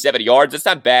 177 yards. That's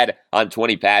not bad on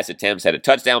 20 pass attempts. Had a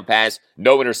touchdown pass,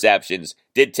 no interceptions,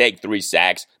 did take 3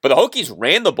 sacks, but the Hokies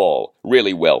ran the ball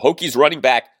really well. Hokies running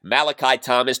back Malachi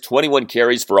Thomas, 21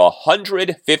 carries for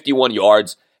 151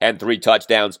 yards and 3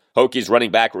 touchdowns. Hokies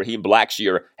running back Raheem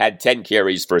Blackshear had 10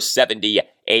 carries for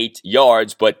 78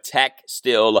 yards, but Tech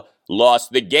still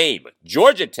lost the game.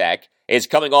 Georgia Tech is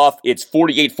coming off its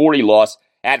 48-40 loss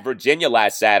at Virginia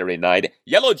last Saturday night.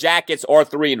 Yellow Jackets are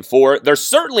 3-4. They're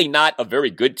certainly not a very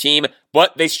good team,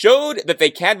 but they showed that they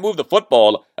can move the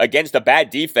football against a bad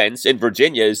defense in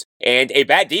Virginia's, and a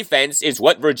bad defense is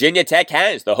what Virginia Tech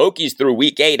has. The Hokies through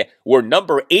Week 8 were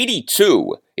number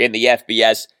 82 in the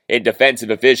FBS in defensive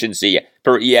efficiency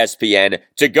per ESPN,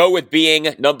 to go with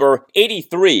being number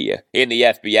 83 in the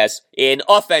FBS in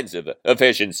offensive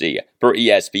efficiency per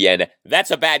ESPN.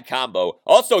 That's a bad combo.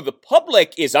 Also, the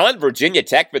public is on Virginia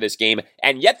Tech for this game,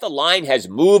 and yet the line has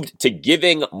moved to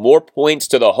giving more points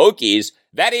to the Hokies.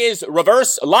 That is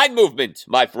reverse line movement,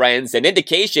 my friends, an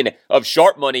indication of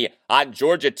sharp money on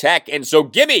Georgia Tech. And so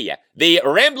gimme the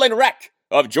Ramblin' Wreck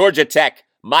of Georgia Tech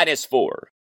minus 4.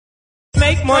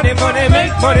 Make money, money,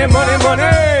 make money, money,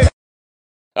 money.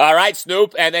 All right,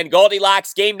 Snoop. And then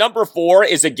Goldilocks, game number 4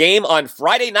 is a game on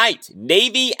Friday night.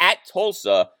 Navy at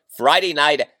Tulsa, Friday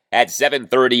night at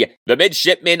 7:30. The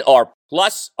Midshipmen are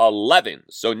plus 11.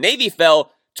 So Navy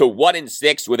fell to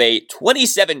 1-6 with a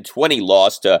 27-20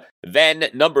 loss to then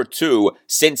number 2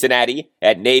 Cincinnati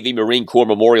at Navy Marine Corps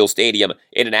Memorial Stadium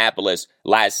in Annapolis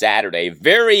last Saturday.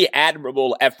 Very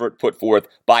admirable effort put forth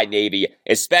by Navy,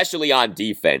 especially on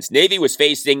defense. Navy was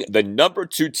facing the number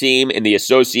 2 team in the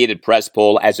Associated Press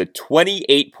poll as a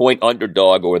 28-point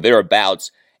underdog or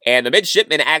thereabouts. And the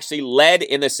Midshipmen actually led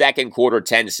in the second quarter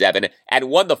 10-7 and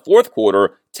won the fourth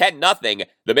quarter 10-0.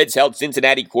 The Mids held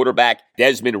Cincinnati quarterback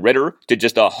Desmond Ridder to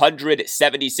just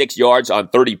 176 yards on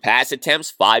 30 pass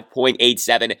attempts,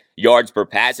 5.87 yards per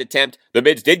pass attempt. The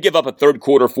Mids did give up a third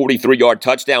quarter 43-yard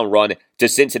touchdown run to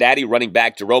Cincinnati running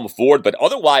back Jerome Ford, but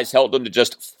otherwise held them to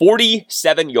just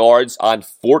 47 yards on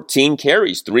 14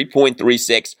 carries,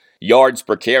 3.36 yards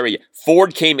per carry.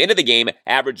 Ford came into the game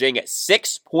averaging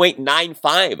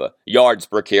 6.95 yards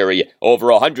per carry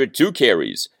over 102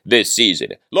 carries this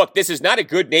season. Look, this is not a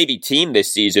good Navy team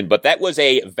this season, but that was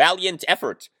a valiant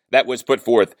effort that was put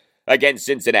forth against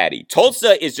Cincinnati.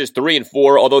 Tulsa is just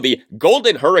 3-4, although the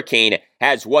Golden Hurricane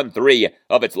has won 3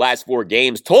 of its last 4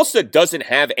 games. Tulsa doesn't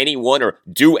have anyone or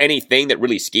do anything that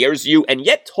really scares you, and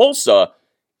yet Tulsa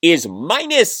is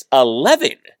minus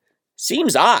 11.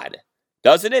 Seems odd,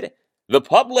 doesn't it? The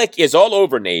public is all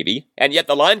over Navy, and yet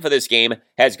the line for this game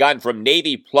has gone from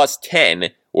Navy plus 10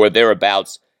 or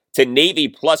thereabouts to Navy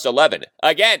plus 11.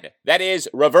 Again, that is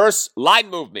reverse line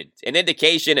movement, an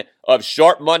indication of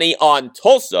sharp money on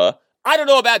Tulsa. I don't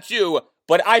know about you,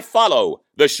 but I follow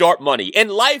the sharp money. In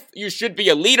life, you should be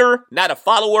a leader, not a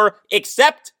follower,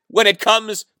 except when it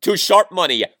comes to sharp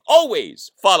money.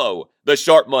 Always follow the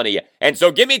sharp money. And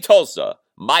so give me Tulsa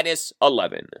minus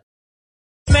 11.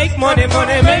 Make money,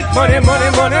 money, make money,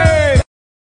 money, money.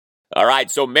 All right,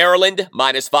 so Maryland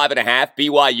minus 5.5,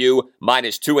 BYU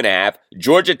minus 2.5,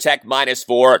 Georgia Tech minus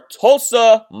 4,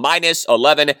 Tulsa minus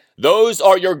 11. Those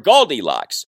are your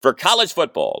Goldilocks for college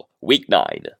football, week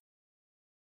 9.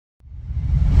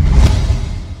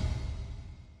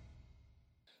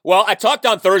 Well, I talked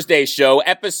on Thursday's show,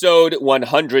 episode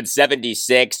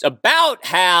 176, about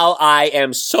how I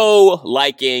am so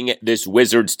liking this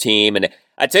Wizards team. And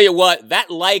I tell you what, that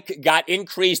like got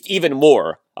increased even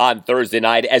more on Thursday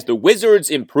night as the Wizards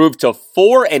improved to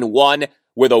 4-1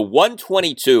 with a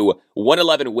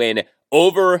 122-111 win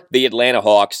over the Atlanta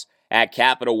Hawks at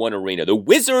Capital One Arena. The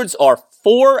Wizards are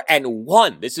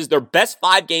 4-1. This is their best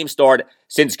 5-game start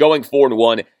since going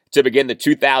 4-1 to begin the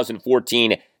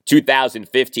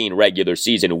 2014-2015 regular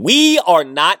season. We are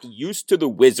not used to the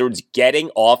Wizards getting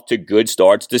off to good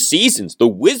starts to seasons. The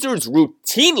Wizards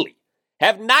routinely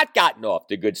have not gotten off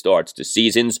to good starts to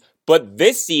seasons, but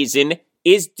this season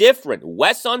is different.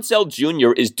 Wes Unseld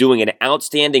Jr. is doing an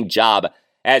outstanding job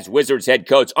as Wizards head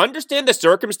coach. Understand the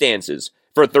circumstances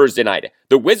for Thursday night.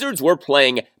 The Wizards were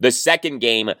playing the second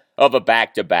game of a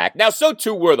back-to-back. Now, so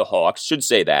too were the Hawks, should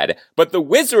say that, but the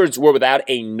Wizards were without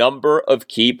a number of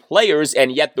key players,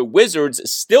 and yet the Wizards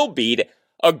still beat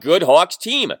a good Hawks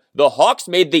team. The Hawks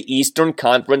made the Eastern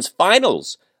Conference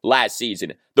Finals last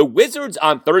season. The Wizards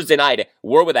on Thursday night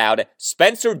were without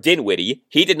Spencer Dinwiddie.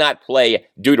 He did not play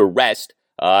due to rest.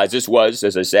 This was,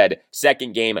 as I said,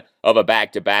 second game of a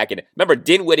back-to-back. And remember,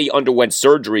 Dinwiddie underwent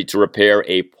surgery to repair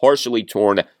a partially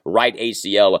torn right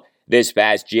ACL this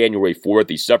past January 4th.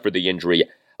 He suffered the injury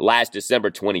last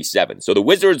December 27th. So the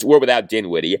Wizards were without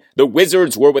Dinwiddie. The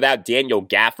Wizards were without Daniel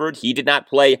Gafford. He did not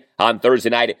play on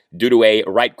Thursday night due to a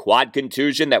right quad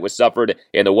contusion that was suffered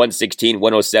in the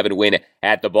 116-107 win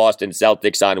at the Boston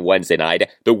Celtics on Wednesday night.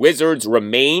 The Wizards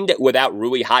remained without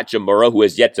Rui Hachimura, who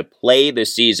has yet to play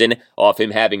this season off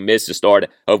him having missed the start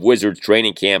of Wizards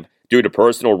training camp due to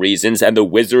personal reasons, and the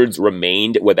Wizards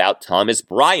remained without Thomas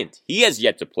Bryant. He has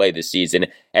yet to play this season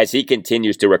as he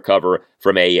continues to recover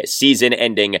from a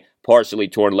season-ending, partially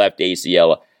torn left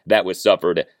ACL that was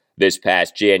suffered this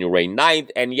past January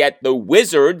 9th, and yet the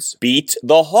Wizards beat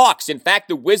the Hawks. In fact,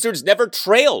 the Wizards never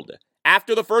trailed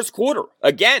after the first quarter.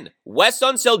 Again, Wes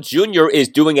Unseld Jr. is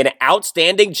doing an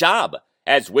outstanding job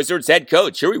as Wizards head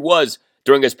coach. Here he was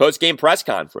during his post-game press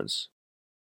conference.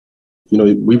 You know,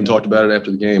 we even talked about it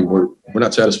after the game. We're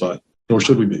not satisfied, nor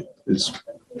should we be. It's,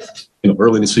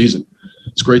 early in the season.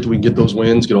 It's great that we can get those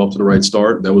wins, get off to the right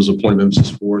start. That was a point of emphasis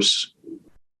for us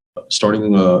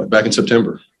starting back in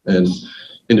September and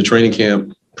into training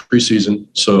camp, preseason.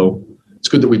 So it's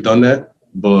good that we've done that,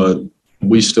 but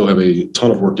we still have a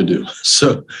ton of work to do.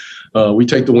 So we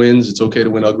take the wins. It's okay to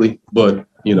win ugly, but,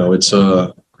 it's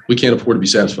we can't afford to be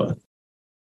satisfied.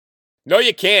 No,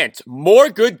 you can't. More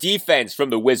good defense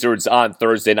from the Wizards on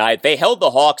Thursday night. They held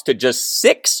the Hawks to just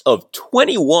 6 of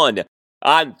 21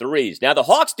 on threes. Now, the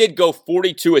Hawks did go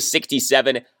 42 of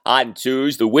 67 on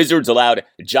twos. The Wizards allowed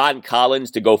John Collins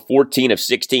to go 14 of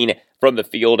 16 from the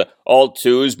field, all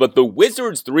twos. But the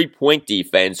Wizards' three-point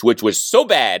defense, which was so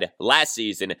bad last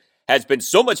season, has been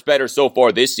so much better so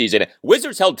far this season.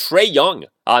 Wizards held Trae Young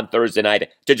on Thursday night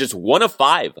to just 1 of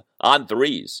 5 on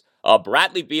threes.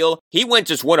 Bradley Beal, he went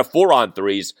just 1 of 4 on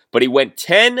threes, but he went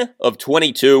 10 of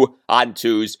 22 on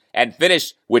twos and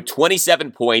finished with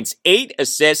 27 points, 8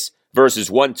 assists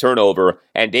versus 1 turnover,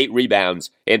 and 8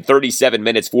 rebounds in 37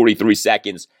 minutes, 43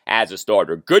 seconds as a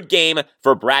starter. Good game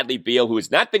for Bradley Beal, who has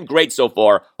not been great so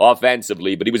far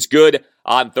offensively, but he was good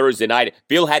on Thursday night.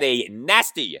 Beal had a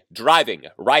nasty driving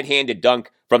right-handed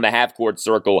dunk from the half-court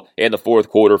circle in the fourth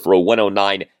quarter for a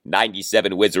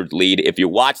 109-97 Wizards lead. If you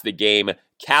watch the game,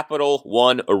 Capital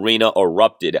One Arena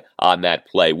erupted on that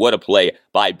play. What a play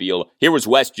by Beal. Here was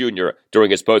West Jr.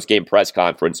 during his post-game press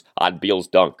conference on Beal's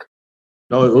dunk.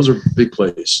 No, those are big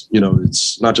plays.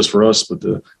 It's not just for us, but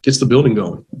gets the building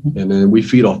going, and then we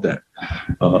feed off that.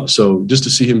 So just to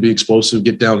see him be explosive,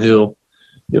 get downhill,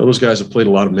 those guys have played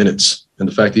a lot of minutes, and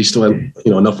the fact that he still had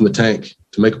enough in the tank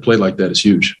to make a play like that is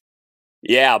huge.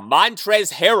 Yeah,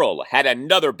 Montrezl Harrell had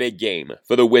another big game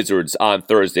for the Wizards on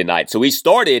Thursday night. So he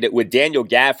started with Daniel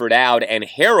Gafford out and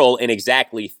Harrell in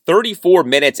exactly 34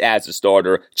 minutes as a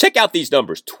starter. Check out these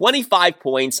numbers: 25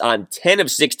 points on 10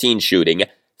 of 16 shooting,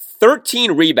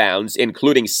 13 rebounds,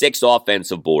 including 6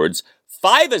 offensive boards,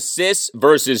 5 assists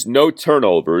versus no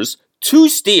turnovers, 2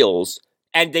 steals,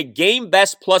 and a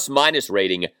game-best plus-minus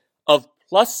rating of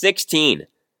plus 16.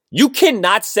 You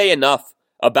cannot say enough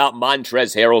about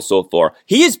Montrezl Harrell so far.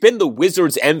 He has been the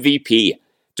Wizards' MVP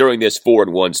during this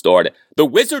 4-1 start. The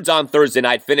Wizards on Thursday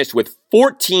night finished with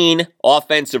 14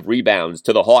 offensive rebounds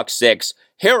to the Hawks 6.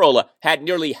 Harrell had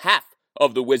nearly half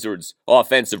of the Wizards'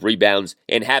 offensive rebounds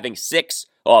in having 6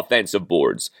 offensive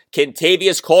boards.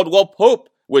 Kentavious Caldwell-Pope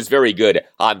was very good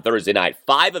on Thursday night.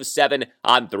 5 of 7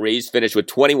 on threes, finished with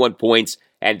 21 points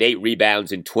and 8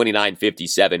 rebounds in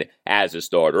 29-57 as a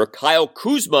starter. Kyle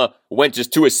Kuzma went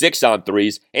just 2 of 6 on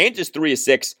threes and just 3 of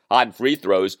 6 on free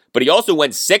throws, but he also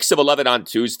went 6 of 11 on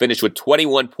twos, finished with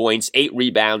 21 points, 8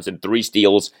 rebounds, and 3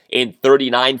 steals in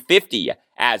 39-50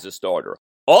 as a starter.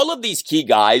 All of these key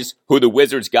guys who the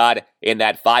Wizards got in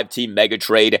that 5-team mega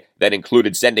trade that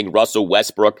included sending Russell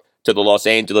Westbrook to the Los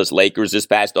Angeles Lakers this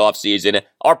past offseason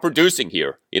are producing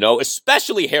here,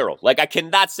 especially Harrell. I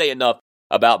cannot say enough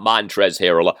about Montrezl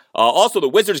Harrell. Also, the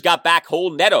Wizards got back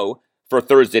Cole Neto for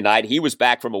Thursday night. He was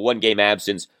back from a 1-game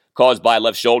absence caused by a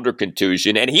left shoulder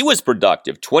contusion, and he was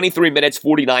productive. 23 minutes,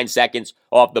 49 seconds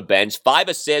off the bench, 5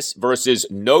 assists versus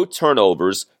no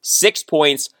turnovers, 6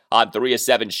 points on 3 of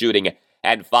 7 shooting,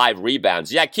 and 5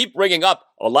 rebounds. Yeah, keep bringing up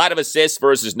a lot of assists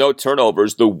versus no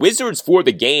turnovers. The Wizards for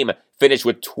the game finished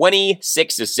with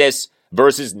 26 assists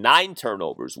versus 9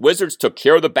 turnovers. Wizards took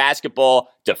care of the basketball,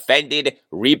 defended,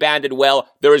 rebounded well.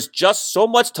 There is just so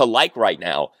much to like right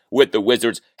now with the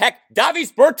Wizards. Heck,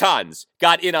 Davis Bertans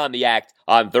got in on the act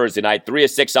on Thursday night. 3 of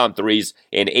 6 on threes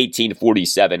in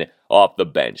 18:47 off the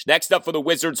bench. Next up for the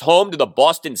Wizards, home to the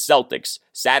Boston Celtics,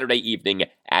 Saturday evening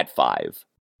at 5.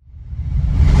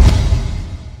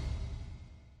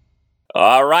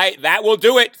 All right, that will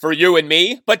do it for you and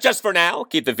me. But just for now,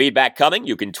 keep the feedback coming.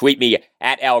 You can tweet me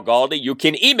at Al Galdi. You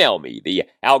can email me, the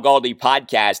Al Galdi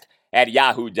podcast at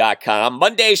yahoo.com.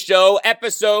 Monday's show,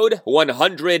 episode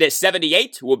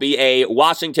 178, will be a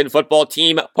Washington football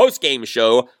team postgame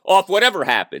show off whatever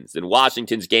happens in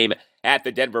Washington's game at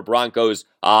the Denver Broncos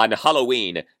on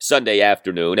Halloween, Sunday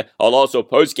afternoon. I'll also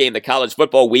postgame the college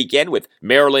football weekend with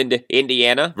Maryland,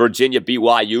 Indiana, Virginia,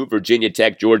 BYU, Virginia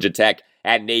Tech, Georgia Tech,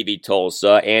 at Navy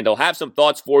Tulsa, and I'll have some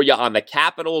thoughts for you on the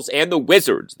Capitals and the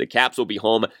Wizards. The Caps will be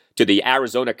home to the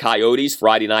Arizona Coyotes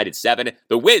Friday night at 7.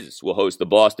 The Wiz will host the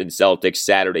Boston Celtics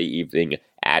Saturday evening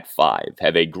at 5.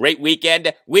 Have a great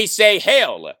weekend. We say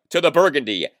hail to the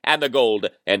burgundy and the gold,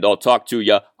 and I'll talk to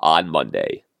you on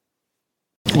Monday.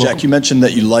 Jack, you mentioned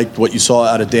that you liked what you saw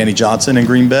out of Danny Johnson in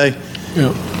Green Bay.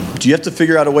 Yeah. Do you have to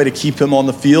figure out a way to keep him on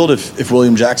the field if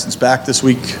William Jackson's back this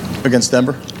week against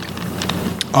Denver?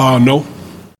 No.